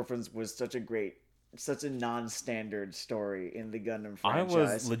Blooded Orphans was such a non-standard story in the Gundam franchise.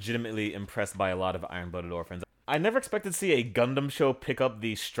 I was legitimately impressed by a lot of Iron Blooded Orphans. I never expected to see a Gundam show pick up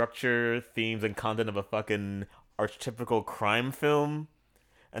the structure, themes, and content of a fucking archetypical crime film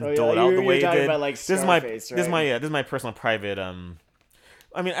and dole it out the way it did. About, like, Scarface, this is my personal private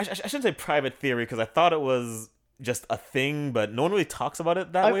I mean, I shouldn't say private theory because I thought it was just a thing, but no one really talks about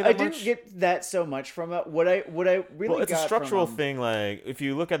it that way. I didn't get that so much from it. What I really it's got a structural from, thing. Like, if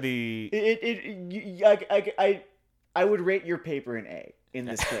you look at the I would rate your paper an A in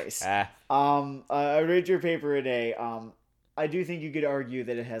this case. I rate your paper an A. I do think you could argue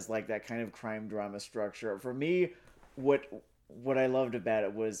that it has like that kind of crime drama structure. For me, what I loved about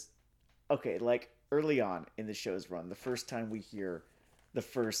it was, okay, like early on in the show's run, the first time we hear the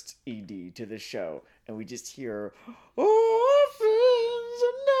first ED to the show, and we just hear orphans,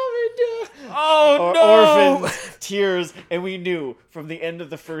 tears, and we knew from the end of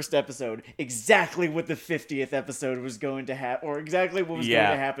the first episode exactly what the 50th episode was going to happen, or exactly what was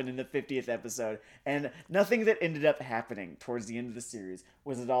going to happen in the 50th episode, and nothing that ended up happening towards the end of the series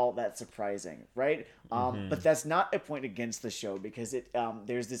was at all that surprising, right? But that's not a point against the show, because it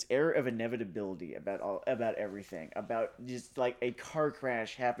there's this air of inevitability about everything, about just like a car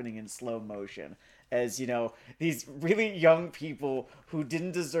crash happening in slow motion, as these really young people who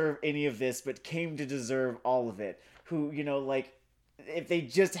didn't deserve any of this but came to deserve all of it, who like if they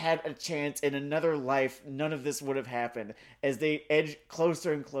just had a chance in another life, none of this would have happened, as they edge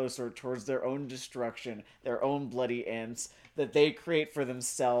closer and closer towards their own destruction, their own bloody ends that they create for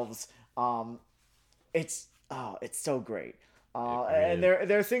themselves. It's so great. And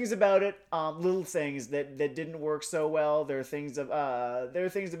there are things about it, little things that didn't work so well. There are things about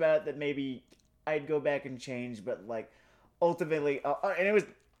it that maybe I'd go back and change, but like ultimately, and it was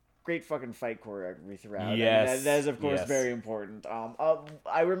great fucking fight choreography throughout. Yes, that is of course very important.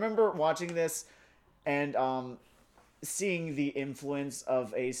 I remember watching this and seeing the influence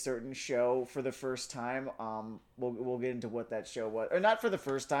of a certain show for the first time. We'll get into what that show was, or not for the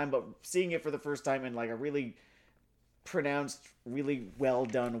first time, but seeing it for the first time in like a really pronounced, really well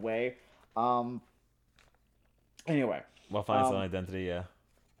done way. Anyway, well, Final Its Own Identity,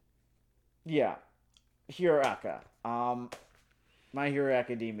 yeah, Hero Aka, My Hero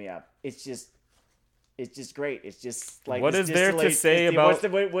Academia. It's just it's just great. It's just like What this is there to distillate- say it's the-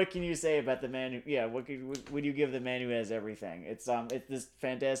 about? what can you say about the man who what would you give the man who has everything? It's this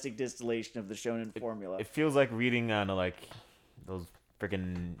fantastic distillation of the shonen formula. It feels like reading on like those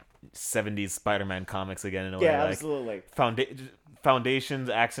freaking 70s Spider-Man comics again in a way. Yeah, Like, absolutely. Foundations,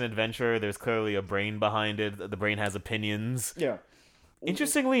 action adventure. There's clearly a brain behind it. The brain has opinions. Yeah.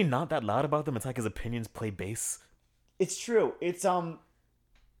 Interestingly, not that loud about them. It's like his opinions play bass. It's true. It's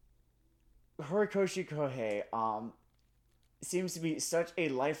Horikoshi Kohei seems to be such a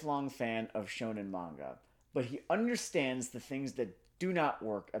lifelong fan of shonen manga, but he understands the things that do not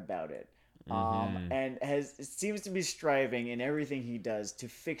work about it. And seems to be striving in everything he does to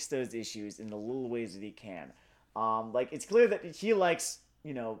fix those issues in the little ways that he can. Like it's clear that he likes,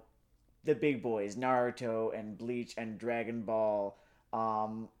 the big boys, Naruto and Bleach and Dragon Ball,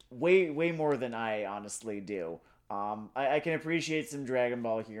 way more than I honestly do. I can appreciate some Dragon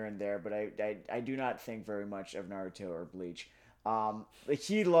Ball here and there, but I do not think very much of Naruto or Bleach.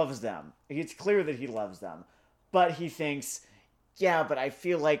 He loves them. It's clear that he loves them, but he thinks, yeah, but I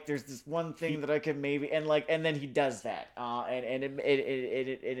feel like there's this one thing that I could maybe, and then he does that, and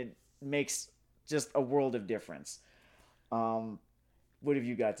it makes just a world of difference. What have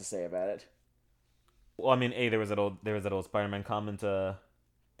you got to say about it? Well, I mean, there was that old Spider-Man comment,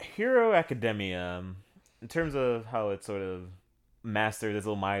 Hero Academia, in terms of how it sort of mastered this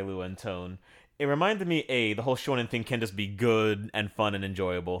little Mailu tone. It reminded me, the whole shonen thing can just be good and fun and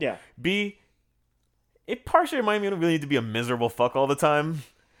enjoyable. Yeah. B, it partially reminded me I don't really need to be a miserable fuck all the time.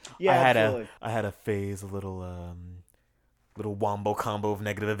 Yeah, absolutely. I had a phase, a little wombo combo of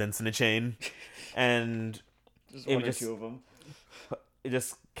negative events in a chain, and Just one or two of them. it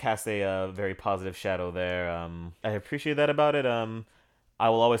just cast a very positive shadow there. I appreciate that about it. I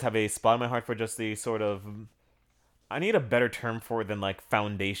will always have a spot in my heart for just the sort of, I need a better term for it than like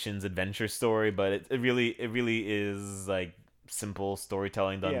Foundation's adventure story, but it really is like simple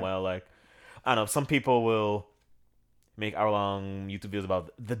storytelling done well. Like, I don't know, some people will make hour-long YouTube videos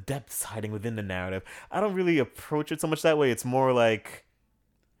about the depths hiding within the narrative. I don't really approach it so much that way. It's more like,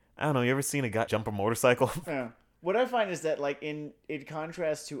 I don't know, you ever seen a guy jump a motorcycle? Yeah. What I find is that, like, in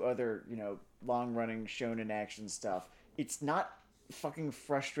contrast to other, long-running shonen action stuff, it's not fucking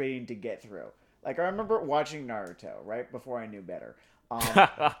frustrating to get through. Like, I remember watching Naruto, right, before I knew better.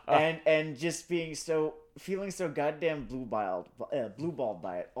 And just feeling so goddamn blue-balled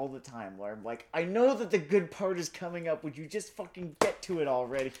by it all the time, where I'm like, I know that the good part is coming up, would you just fucking get to it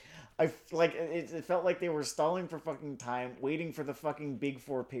already? It felt like they were stalling for fucking time, waiting for the fucking Big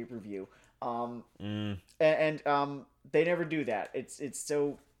Four pay-per-view. And they never do that. It's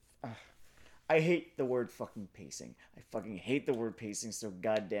so... I hate the word fucking pacing. I fucking hate the word pacing so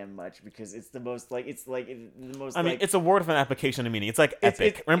goddamn much because it's the most I mean, it's a word of an application of meaning. It's like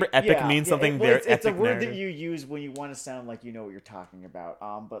epic. Remember, epic means something very epic. It's a word narrative that you use when you want to sound like you know what you're talking about.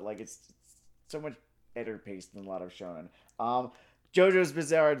 But like it's so much better paced than a lot of shonen. JoJo's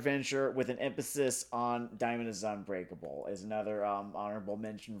Bizarre Adventure with an emphasis on Diamond is Unbreakable is another honorable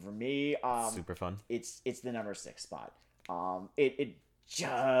mention for me. Super fun. It's the number 6 spot. It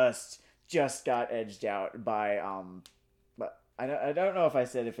just got edged out by but I don't know if I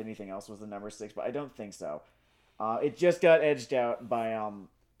said if anything else was the number 6, but I don't think so. It just got edged out by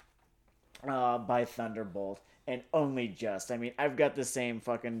Thunderbolt, and only just. I mean, I've got the same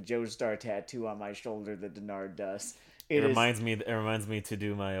fucking Joestar tattoo on my shoulder that Denard does. It reminds me to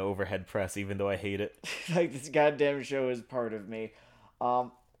do my overhead press, even though I hate it. Like, this goddamn show is part of me.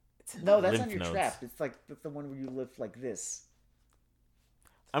 No, that's on your nodes. trap. It's like the one where you lift like this.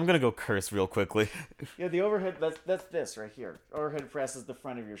 I'm gonna go curse real quickly. Yeah, the overhead, that's this right here. Overhead press is the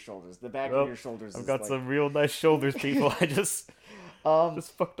front of your shoulders. The back of your shoulders I've is got some real nice shoulders, people. I just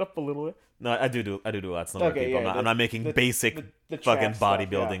fucked up a little bit. No, I do a lot of stuff, people. I'm not making basic fucking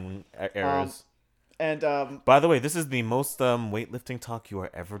bodybuilding errors. And by the way, this is the most weightlifting talk you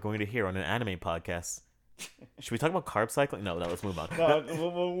are ever going to hear on an anime podcast. Should we talk about carb cycling? No, let's move on. No,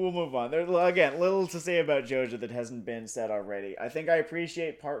 we'll move on. There's, again, little to say about JoJo that hasn't been said already. I think I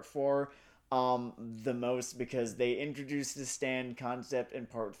appreciate part 4 the most because they introduced the stand concept in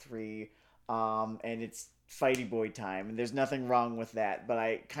part 3, and it's fighty boy time, and there's nothing wrong with that, but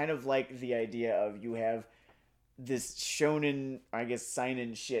I kind of like the idea of you have this shonen, I guess,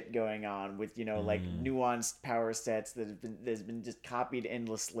 seinen shit going on with, like nuanced power sets that's been just copied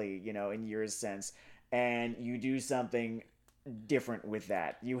endlessly, in years since. And you do something different with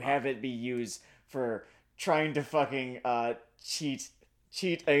that. You have it be used for trying to fucking cheat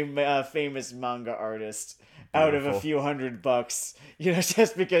a famous manga artist out of a few $100,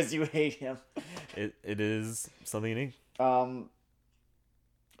 just because you hate him. It is something unique.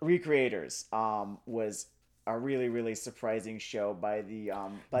 Recreators was a really really surprising show by the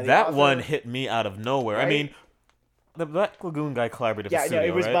That author, one hit me out of nowhere. I right? mean, the Black Lagoon guy collaborated with Yeah, the no,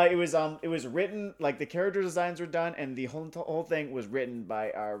 studio, right? it was written like the character designs were done, and the whole thing was written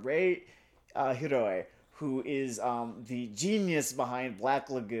by Rei Hiroi, who is the genius behind Black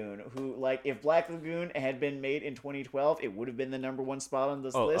Lagoon. Who, like, if Black Lagoon had been made in 2012, it would have been the number one spot on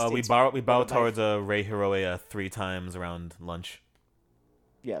this list. We It's bow one of my- towards Ray Hiroya 3 times around lunch.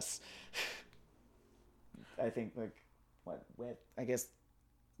 Yes, I think like what I guess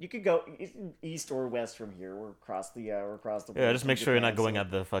you could go east or west from here. We're across the world. Yeah, just make from sure you're not Japan, going so-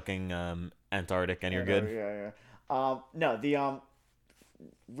 at the fucking Antarctic and you're Yeah, good. yeah, yeah. No, the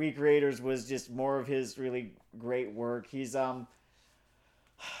Recreators was just more of his really great work. He's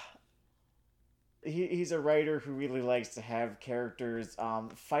a writer who really likes to have characters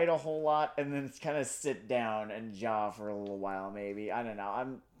fight a whole lot and then kind of sit down and jaw for a little while. Maybe I don't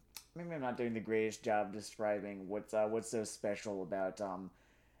know. Maybe I'm not doing the greatest job describing what's so special about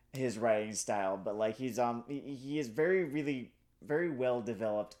his writing style, but like he has very well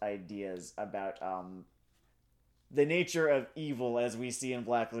developed ideas about the nature of evil as we see in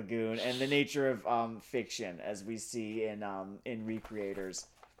Black Lagoon and the nature of fiction as we see in Recreators.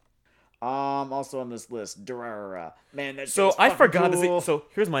 Also on this list, Durarara. Man, that's So I forgot cool. to say. So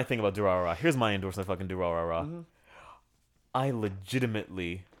here's my thing about Durarara. Here's my endorsement of fucking Durarara. Mm-hmm. I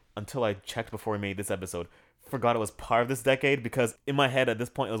legitimately, until I checked before we made this episode, forgot it was part of this decade because in my head at this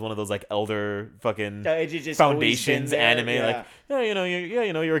point it was one of those like elder fucking It's just always been foundations there, anime. yeah. Like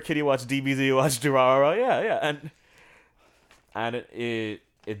you're a kid, you watch DBZ, you watch Durarara, yeah, and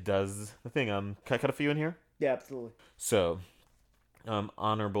it does the thing. Can I cut a few in here? Yeah, absolutely. So,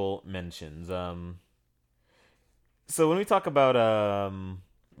 honorable mentions. So when we talk about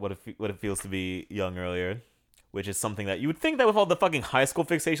what it feels to be young earlier, which is something that you would think that with all the fucking high school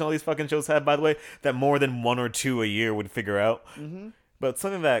fixation all these fucking shows have, by the way, that more than one or two a year would figure out. Mm-hmm. But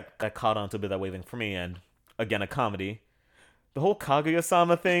something that caught on to a bit of that waving for me, and again a comedy. The whole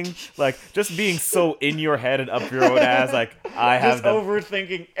Kaguya-sama thing, like just being so in your head and up your own ass, like I have Just them.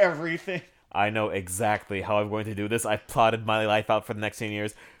 overthinking everything. I know exactly how I'm going to do this. I plotted my life out for the next 10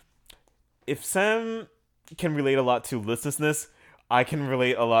 years. If Sam can relate a lot to listlessness, I can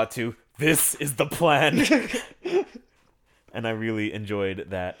relate a lot to this is the plan. And I really enjoyed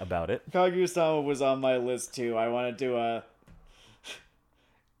that about it. Kaguya-sama was on my list too. I wanted to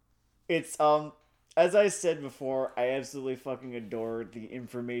it's as I said before, I absolutely fucking adore the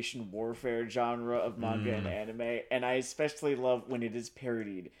information warfare genre of manga and anime, and I especially love when it is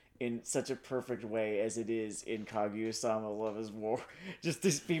parodied in such a perfect way as it is in Kaguya-sama Love is War. Just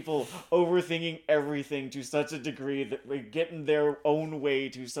these people overthinking everything to such a degree that they get in their own way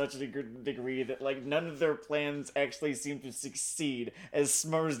to such a degree that like none of their plans actually seem to succeed, as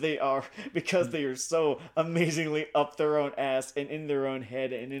smart as they are, because they are so amazingly up their own ass and in their own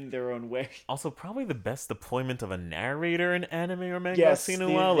head and in their own way. Also, probably the best deployment of a narrator in anime or manga I've Yes, seen in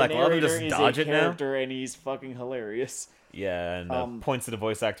a while. the Like, a lot of them narrator just is dodge a it now. character and he's fucking hilarious. Yeah, and points to the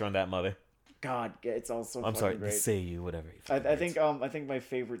voice actor on that mother. God, yeah, it's also I'm fucking sorry, great. the Seiyu, whatever. I think my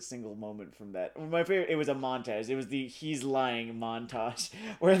favorite single moment from that, my favorite, it was a montage. It was the he's lying montage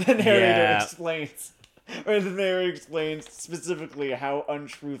where the narrator explains specifically how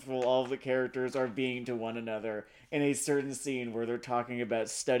untruthful all of the characters are being to one another in a certain scene where they're talking about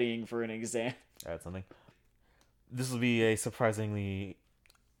studying for an exam. Add something. This will be a actually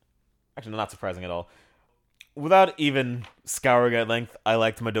not surprising at all. Without even scouring at length, I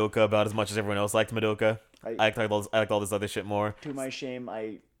liked Madoka about as much as everyone else liked Madoka. I liked all this other shit more. To my shame,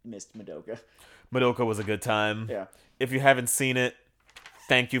 I missed Madoka. Madoka was a good time. Yeah. If you haven't seen it,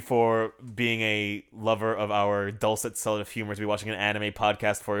 thank you for being a lover of our dulcet soul of humor to be watching an anime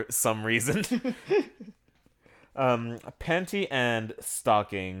podcast for some reason. Panty and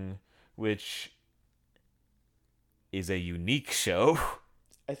Stocking, which is a unique show.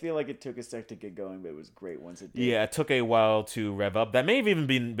 I feel like it took a sec to get going, but it was great once it did. Yeah, it took a while to rev up. That may have even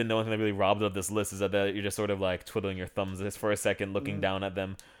been the only thing that really robbed of this list, is that you're just sort of like twiddling your thumbs just for a second, looking down at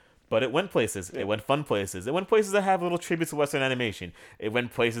them. But it went places. Yeah. It went fun places. It went places that have little tributes to Western animation. It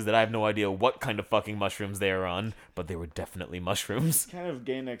went places that I have no idea what kind of fucking mushrooms they are on, but they were definitely mushrooms. Kind of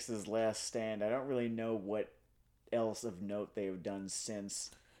Gainax's last stand. I don't really know what else of note they've done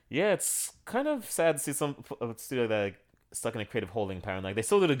since. Yeah, it's kind of sad to see some studio that like, stuck in a creative holding pattern. Like they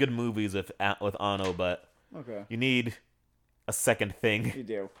still did a good movies with Anno, but Okay. you need a second thing. You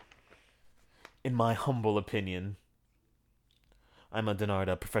do. In my humble opinion. I'm a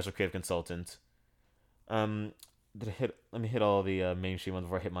Denarda, professional creative consultant. Let me hit all the mainstream ones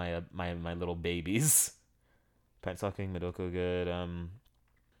before I hit my little babies. Pet Sucking, Madoka good.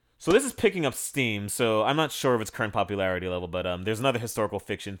 So this is picking up steam, so I'm not sure of its current popularity level, but there's another historical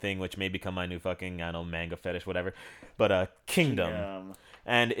fiction thing which may become my new fucking, I don't know, manga fetish, whatever. But Kingdom.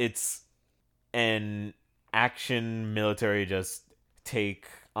 And it's an action military just take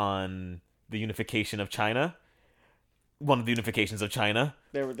on the unification of China. One of the unifications of China.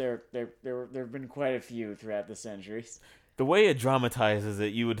 There have been quite a few throughout the centuries. The way it dramatizes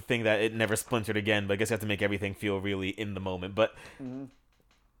it, you would think that it never splintered again, but I guess you have to make everything feel really in the moment. But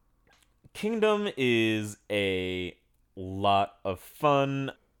Kingdom is a lot of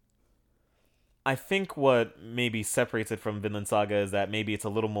fun. I think what maybe separates it from Vinland Saga is that maybe it's a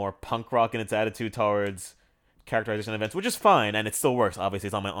little more punk rock in its attitude towards characterization events, which is fine, and it still works. Obviously,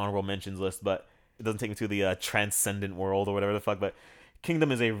 it's on my honorable mentions list, but it doesn't take me to the transcendent world or whatever the fuck. But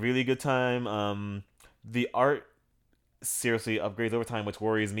Kingdom is a really good time. The art seriously upgrades over time, which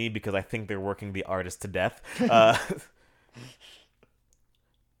worries me because I think they're working the artist to death.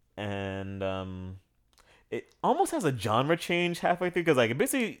 And it almost has a genre change halfway through because like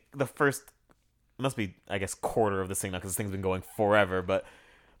basically the first must be I guess quarter of this thing now because this thing's been going forever, but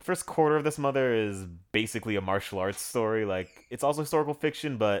first quarter of this mother is basically a martial arts story. Like it's also historical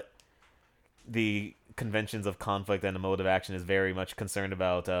fiction, but the conventions of conflict and emotive action is very much concerned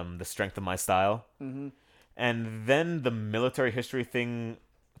about the strength of my style. And then the military history thing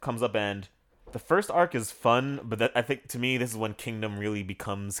comes up, and the first arc is fun, but that I think to me this is when Kingdom really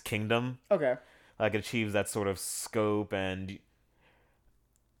becomes Kingdom. Okay. Like it achieves that sort of scope, and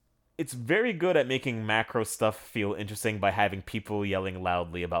it's very good at making macro stuff feel interesting by having people yelling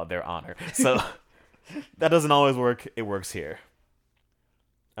loudly about their honor. So that doesn't always work. It works here.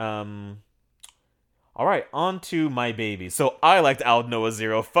 All right, on to My Baby. So I liked Aldnoah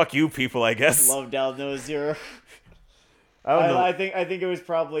Zero. Fuck you, people. I guess. Loved Aldnoah Zero. I don't know. I think it was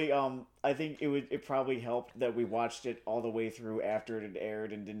probably I think it probably helped that we watched it all the way through after it had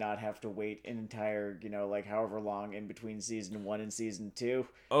aired and did not have to wait an entire like however long in between season 1 and season 2.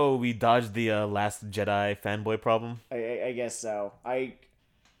 Oh, we dodged the Last Jedi fanboy problem. I guess so. I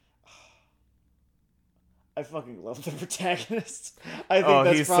fucking love the protagonist. I think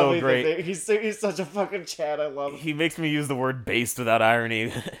that's he's probably so great. the thing. He's such a fucking Chad. I love him. He makes me use the word based without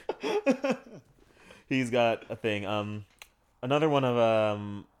irony. He's got a thing. Another one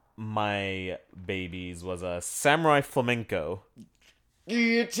of My Babies was a Samurai Flamenco.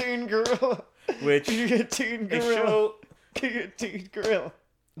 Guillotine Gorilla. Which Guillotine Gorilla. Guillotine Gorilla.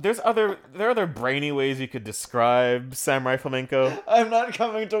 There are other brainy ways you could describe Samurai Flamenco. I'm not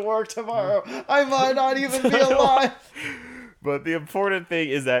coming to work tomorrow. I might not even be alive. But the important thing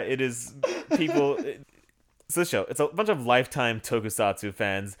is that it is people. It's a show. It's a bunch of lifetime tokusatsu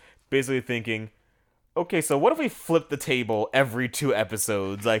fans basically thinking, okay, so what if we flip the table every 2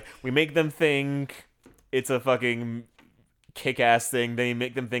 episodes? Like, we make them think it's a fucking kick-ass thing, then you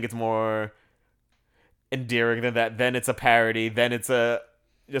make them think it's more endearing than that, then it's a parody, then it's a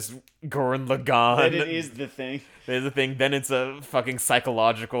just Gurren Lagann. Then it is the thing. There's a thing, then it's a fucking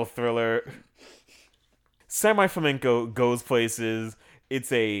psychological thriller. Samurai Flamenco goes places.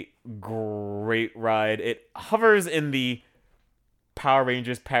 It's a great ride. It hovers in the Power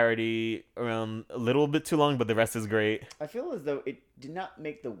Rangers parody around a little bit too long, but the rest is great. I feel as though it did not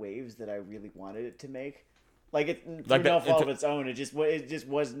make the waves that I really wanted it to make. Like it through Like no that- fault of its own. It just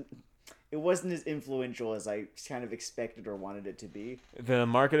wasn't. It wasn't as influential as I kind of expected or wanted it to be. The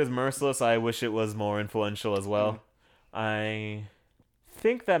market is merciless. I wish it was more influential as well. I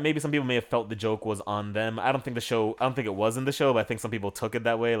think that maybe some people may have felt the joke was on them. I don't think it was in the show, but I think some people took it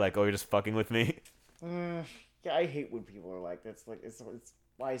that way, like, oh, you're just fucking with me. Yeah, I hate when people are like that's like it's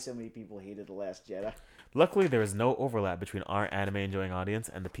why so many people hated The Last Jedi. Luckily, there is no overlap between our anime enjoying audience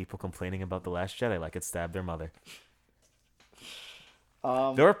and the people complaining about The Last Jedi like it stabbed their mother.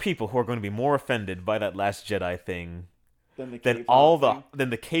 There are people who are going to be more offended by that Last Jedi thing than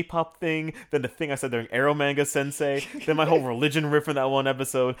the K-pop thing, than the thing I said during Arrow Manga Sensei, than my whole religion riff in that one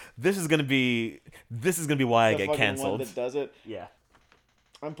episode. This is gonna be why I get canceled. One that does it. Yeah.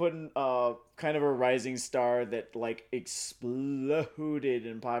 I'm putting kind of a rising star that like exploded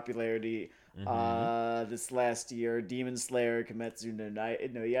in popularity this last year, Demon Slayer Kimetsu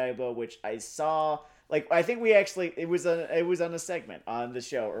no Yaiba, which I saw. Like I think we actually it was on a segment on the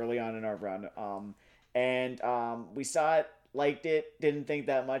show early on in our run. We saw it, liked it, didn't think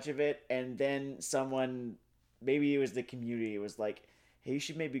that much of it, and then someone, maybe it was the community, was like, hey, you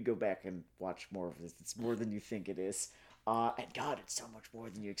should maybe go back and watch more of this. It's more than you think it is. And God, it's so much more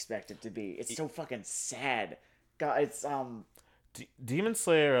than you expect it to be. It's so fucking sad. God, it's Demon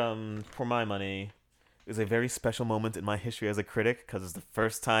Slayer, for my money, is a very special moment in my history as a critic because it's the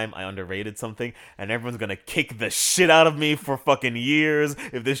first time I underrated something, and everyone's gonna kick the shit out of me for fucking years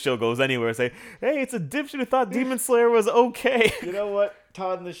if this show goes anywhere. Say, hey, it's a dipshit who thought Demon Slayer was okay. You know what?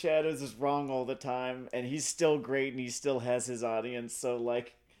 Todd in the Shadows is wrong all the time, and he's still great, and he still has his audience. So,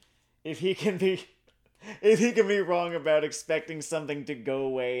 like, if he can be wrong about expecting something to go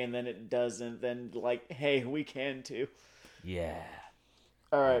away and then it doesn't, then like, hey, we can too. Yeah.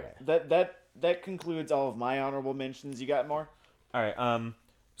 All right, that concludes all of my honorable mentions. You got more? All right.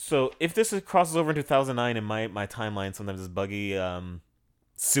 So if this crosses over in 2009 in my timeline, sometimes it's buggy. Fucking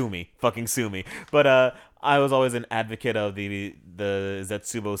sue me. But I was always an advocate of the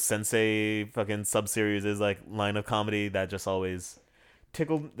Zetsubo Sensei fucking sub-series is like line of comedy that just always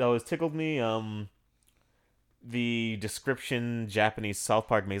tickled me. The description Japanese South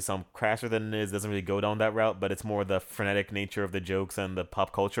Park makes it sound crasser than it is. Doesn't really go down that route, but it's more the frenetic nature of the jokes and the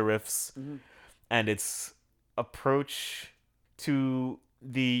pop culture riffs, and its approach to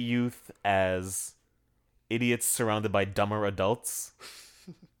the youth as idiots surrounded by dumber adults.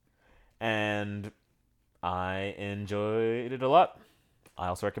 And I enjoyed it a lot. I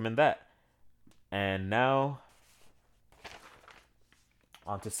also recommend that. And now,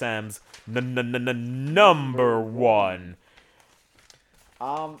 on to Sam's number one.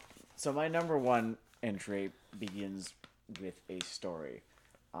 So my number one entry begins with a story.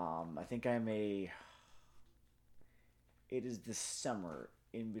 I think it is the summer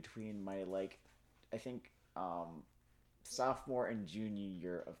in between my, sophomore and junior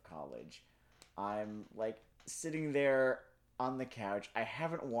year of college. I'm, sitting there on the couch. I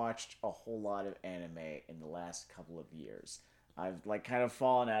haven't watched a whole lot of anime in the last couple of years. I've kind of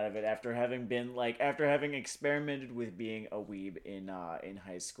fallen out of it after having experimented with being a weeb in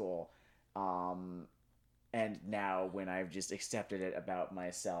high school, and now when I've just accepted it about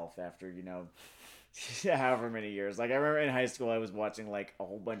myself after however many years. I remember in high school I was watching a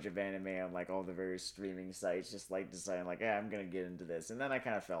whole bunch of anime on all the various streaming sites, just deciding yeah, I'm gonna get into this, and then I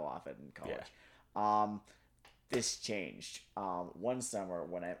kind of fell off it in college. Yeah. This changed one summer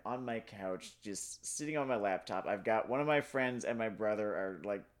when I'm on my couch just sitting on my laptop. I've got one of my friends and my brother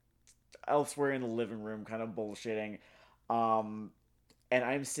are elsewhere in the living room kind of bullshitting, and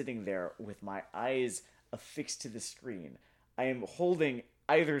I'm sitting there with my eyes affixed to the screen. I am holding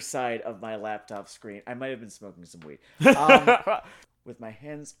either side of my laptop screen. I might have been smoking some weed. With my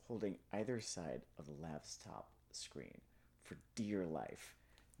hands holding either side of the laptop screen for dear life,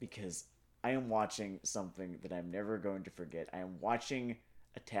 because I am watching something that I'm never going to forget. I am watching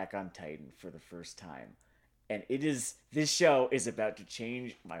Attack on Titan for the first time. And this show is about to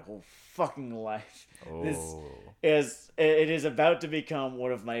change my whole fucking life. Oh. It is about to become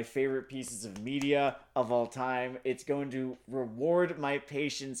one of my favorite pieces of media of all time. It's going to reward my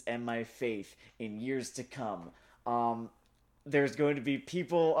patience and my faith in years to come. There's going to be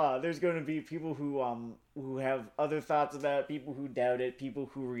people who have other thoughts about it, people who doubt it, people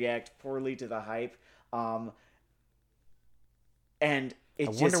who react poorly to the hype. And I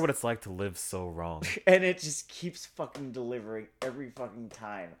wonder what it's like to live so wrong. And it just keeps fucking delivering every fucking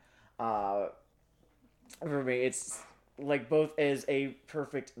time. For me, it's both as a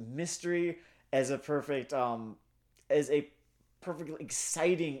perfect mystery, as a perfectly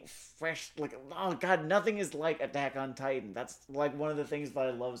exciting, fresh, oh god, nothing is like Attack on Titan. That's one of the things that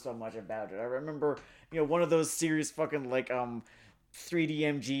I love so much about it. I remember, one of those series fucking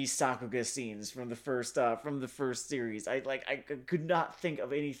 3DMG Sakuga scenes from the first series. I could not think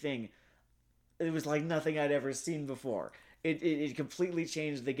of anything. It was nothing I'd ever seen before. It completely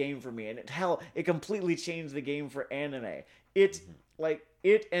changed the game for me, and it completely changed the game for anime. It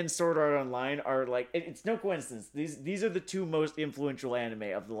and Sword Art Online are it's no coincidence. These are the two most influential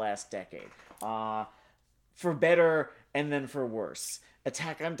anime of the last decade. For better and then for worse.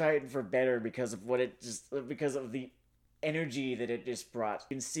 Attack on Titan for better because of because of the energy that it just brought.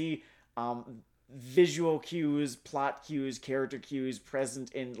 You can see visual cues, plot cues, character cues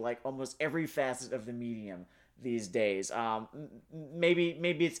present in almost every facet of the medium these days. Maybe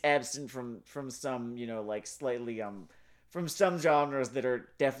it's absent from some slightly from some genres that are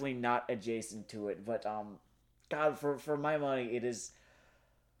definitely not adjacent to it, but god, for my money it is.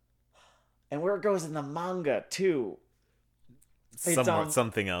 And where it goes in the manga too,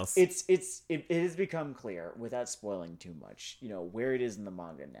 something else. It has become clear, without spoiling too much, where it is in the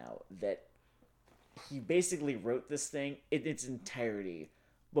manga now, that he basically wrote this thing in its entirety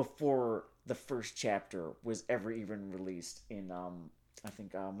before the first chapter was ever even released in I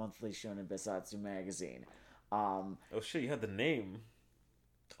think Monthly Shonen Besatsu magazine. Oh shit, you had the name.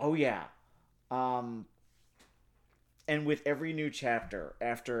 Oh yeah. And with every new chapter,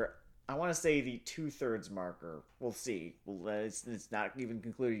 after I want to say the 2/3 marker. We'll see. It's not even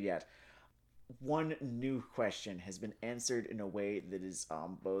concluded yet. One new question has been answered in a way that is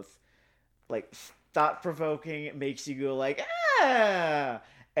both like thought provoking, makes you go like ah,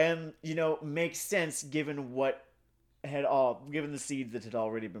 and makes sense given given the seeds that had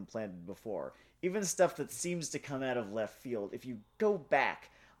already been planted before. Even stuff that seems to come out of left field. If you go back,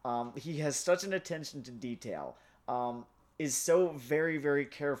 he has such an attention to detail. Is so very very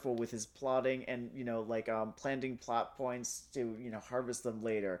careful with his plotting and planting plot points to harvest them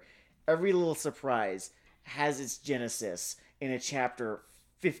later. Every little surprise has its genesis in a chapter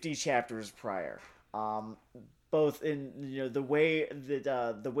 50 chapters prior. Both in the way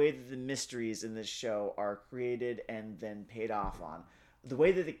that the mysteries in this show are created and then paid off on, the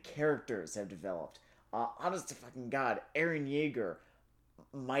way that the characters have developed. Honest to fucking god, Eren Yeager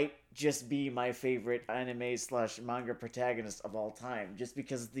might just be my favorite anime slash manga protagonist of all time, just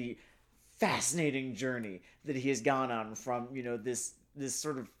because of the fascinating journey that he has gone on from this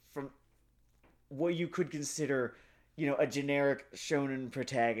sort of from what you could consider a generic shonen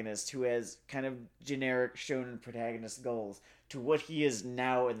protagonist who has kind of generic shonen protagonist goals to what he is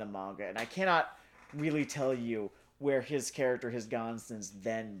now in the manga. And I cannot really tell you where his character has gone since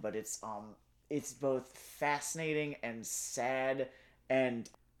then, but it's both fascinating and sad and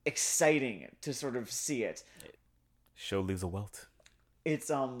exciting to sort of see it. Show leaves a welt. It's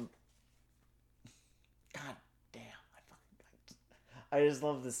god damn, I just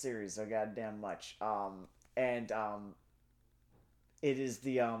love this series so goddamn much. And it is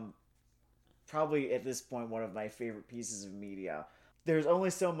the probably at this point one of my favorite pieces of media. There's only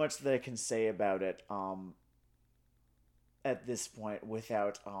so much that I can say about it at this point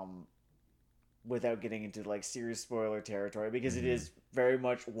without getting into like serious spoiler territory, because it is very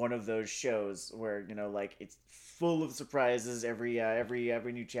much one of those shows where it's full of surprises. Every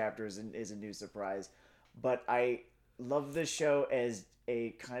new chapter is a new surprise. But I love this show as a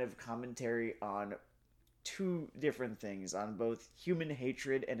kind of commentary on two different things, on both human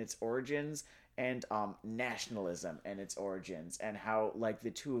hatred and its origins and nationalism and its origins, and how like the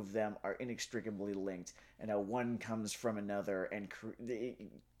two of them are inextricably linked, and how one comes from another, and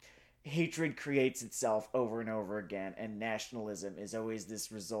hatred creates itself over and over again, and nationalism is always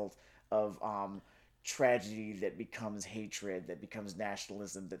this result of tragedy that becomes hatred, that becomes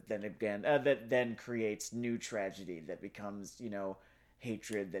nationalism, that then again that then creates new tragedy that becomes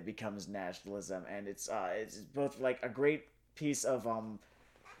hatred, that becomes nationalism. And it's both like a great piece of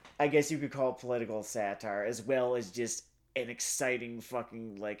I guess you could call it political satire, as well as just an exciting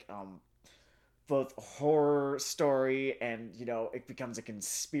fucking like both horror story, and it becomes a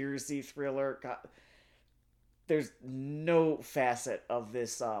conspiracy thriller. God, there's no facet of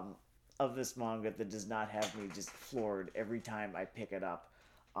this manga that does not have me just floored every time I pick it up.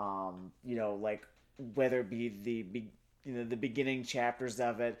 Like whether it be the beginning chapters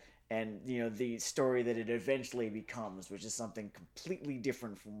of it, and the story that it eventually becomes, which is something completely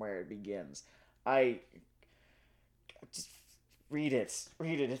different from where it begins. I just read it.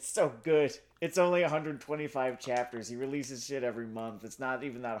 It's so good. It's only 125 chapters. He releases shit every month. It's not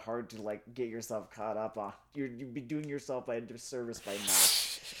even that hard to like get yourself caught up on. You'd be doing yourself a disservice by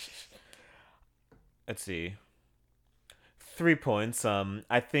not. Let's see. 3 points.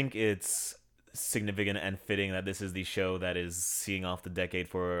 I think it's significant and fitting that this is the show that is seeing off the decade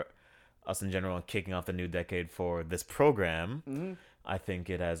for us in general and kicking off the new decade for this program. Mm-hmm. I think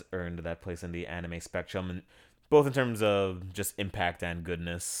it has earned that place in the anime spectrum, and both in terms of just impact and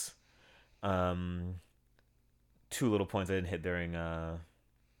goodness. 2 little points I didn't hit during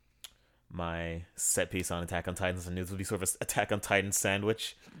my set piece on Attack on Titans, and this would be sort of an Attack on Titan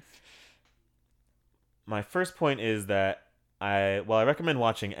sandwich. My first point is that while I recommend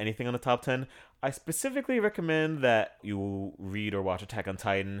watching anything on the top 10, I specifically recommend that you read or watch Attack on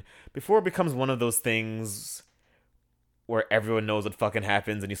Titan before it becomes one of those things where everyone knows what fucking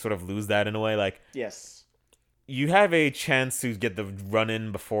happens and you sort of lose that in a way. Like, yes, you have a chance to get the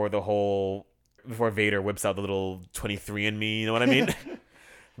run-in before Vader whips out the little 23andMe, you know what I mean?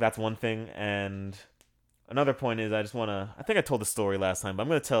 That's one thing. And another point is I think I told the story last time, but I'm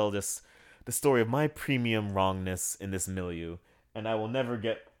going to tell just the story of my premium wrongness in this milieu, and I will never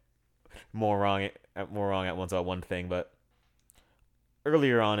get more wrong at once about one thing. But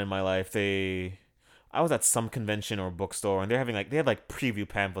earlier on in my life, I was at some convention or bookstore, and they had preview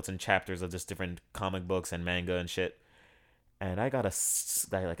pamphlets and chapters of just different comic books and manga and shit. And I got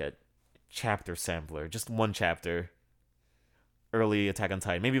a chapter sampler, just one chapter, early Attack on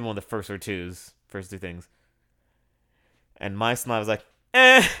Titan, maybe one of the first two things. And my snot was like,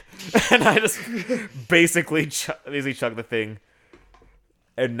 and I just basically chucked the thing.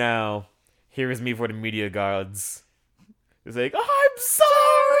 And now, here is me for the media gods. It's like, I'm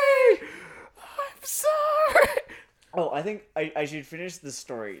sorry! I'm sorry! Oh, I think I should finish the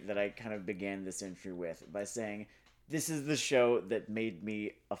story that I kind of began this entry with by saying, this is the show that made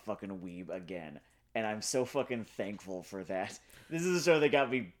me a fucking weeb again. And I'm so fucking thankful for that. This is the show that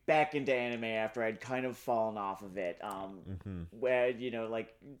got me back into anime after I'd kind of fallen off of it. Where, you know,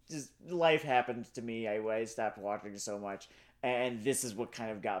 like, just life happened to me. I stopped watching so much. And this is what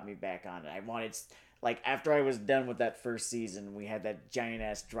kind of got me back on it. I wanted, like, after I was done with that first season, we had that giant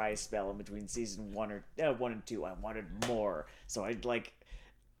ass dry spell in between season 1 and 2. I wanted more. So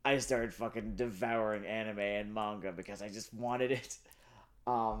I started fucking devouring anime and manga because I just wanted it.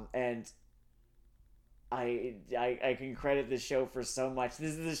 And I can credit this show for so much.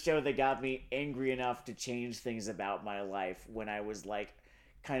 This is the show that got me angry enough to change things about my life when I was like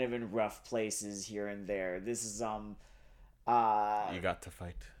kind of in rough places here and there. This is You got to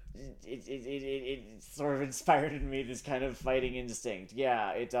fight. it sort of inspired in me this kind of fighting instinct.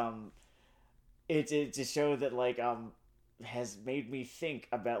 Yeah, it's a show that like has made me think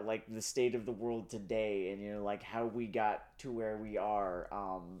about like the state of the world today, and you know, like how we got to where we are.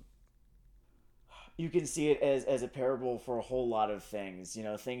 You can see it as a parable for a whole lot of things. You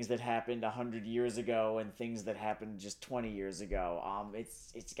know, things that happened 100 years ago and things that happened just 20 years ago.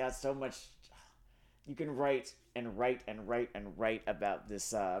 It's got so much. You can write and write and write and write about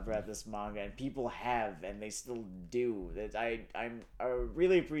this manga, and people have, and they still do. That I'm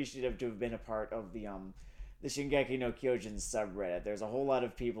really appreciative to have been a part of the Shingeki no Kyojin subreddit. There's a whole lot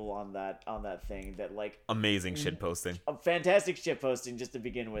of people on that thing that like Amazing shit posting. Fantastic shit posting just to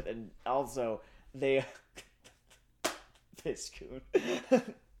begin with, and also they this coon.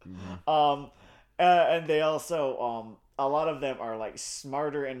 And they also a lot of them are like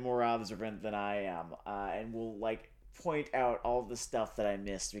smarter and more observant than I am, and will like point out all the stuff that I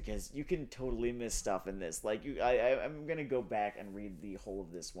missed, because you can totally miss stuff in this. Like I'm gonna go back and read the whole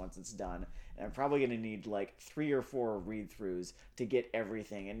of this once it's done, and I'm probably gonna need like 3 or 4 read-throughs to get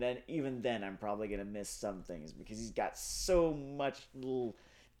everything, and then even then I'm probably gonna miss some things because he's got so much little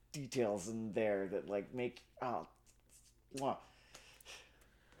details in there that like make mwah.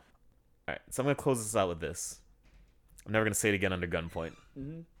 Alright, so I'm going to close this out with this. I'm never going to say it again under gunpoint.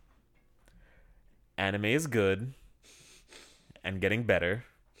 Mm-hmm. Anime is good and getting better.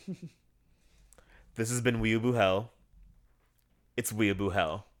 This has been Weeaboo Hell. It's Weeaboo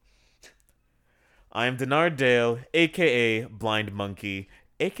Hell. I am Denard Dale, aka Blind Monkey,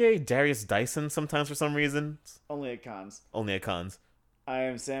 aka Darius Dyson sometimes for some reason. Only at cons. Only at cons. I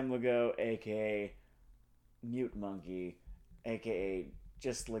am Sam Legault, aka Mute Monkey, aka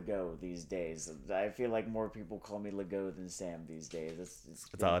just Legault these days. I feel like more people call me Legault than Sam these days. It's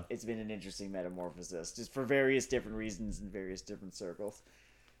odd. It's been an interesting metamorphosis, just for various different reasons in various different circles.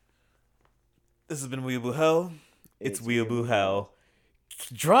 This has been Weeaboo Hell. It's Weeaboo Hell.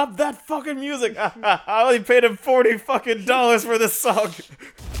 Drop that fucking music! I only paid him $40 for this song!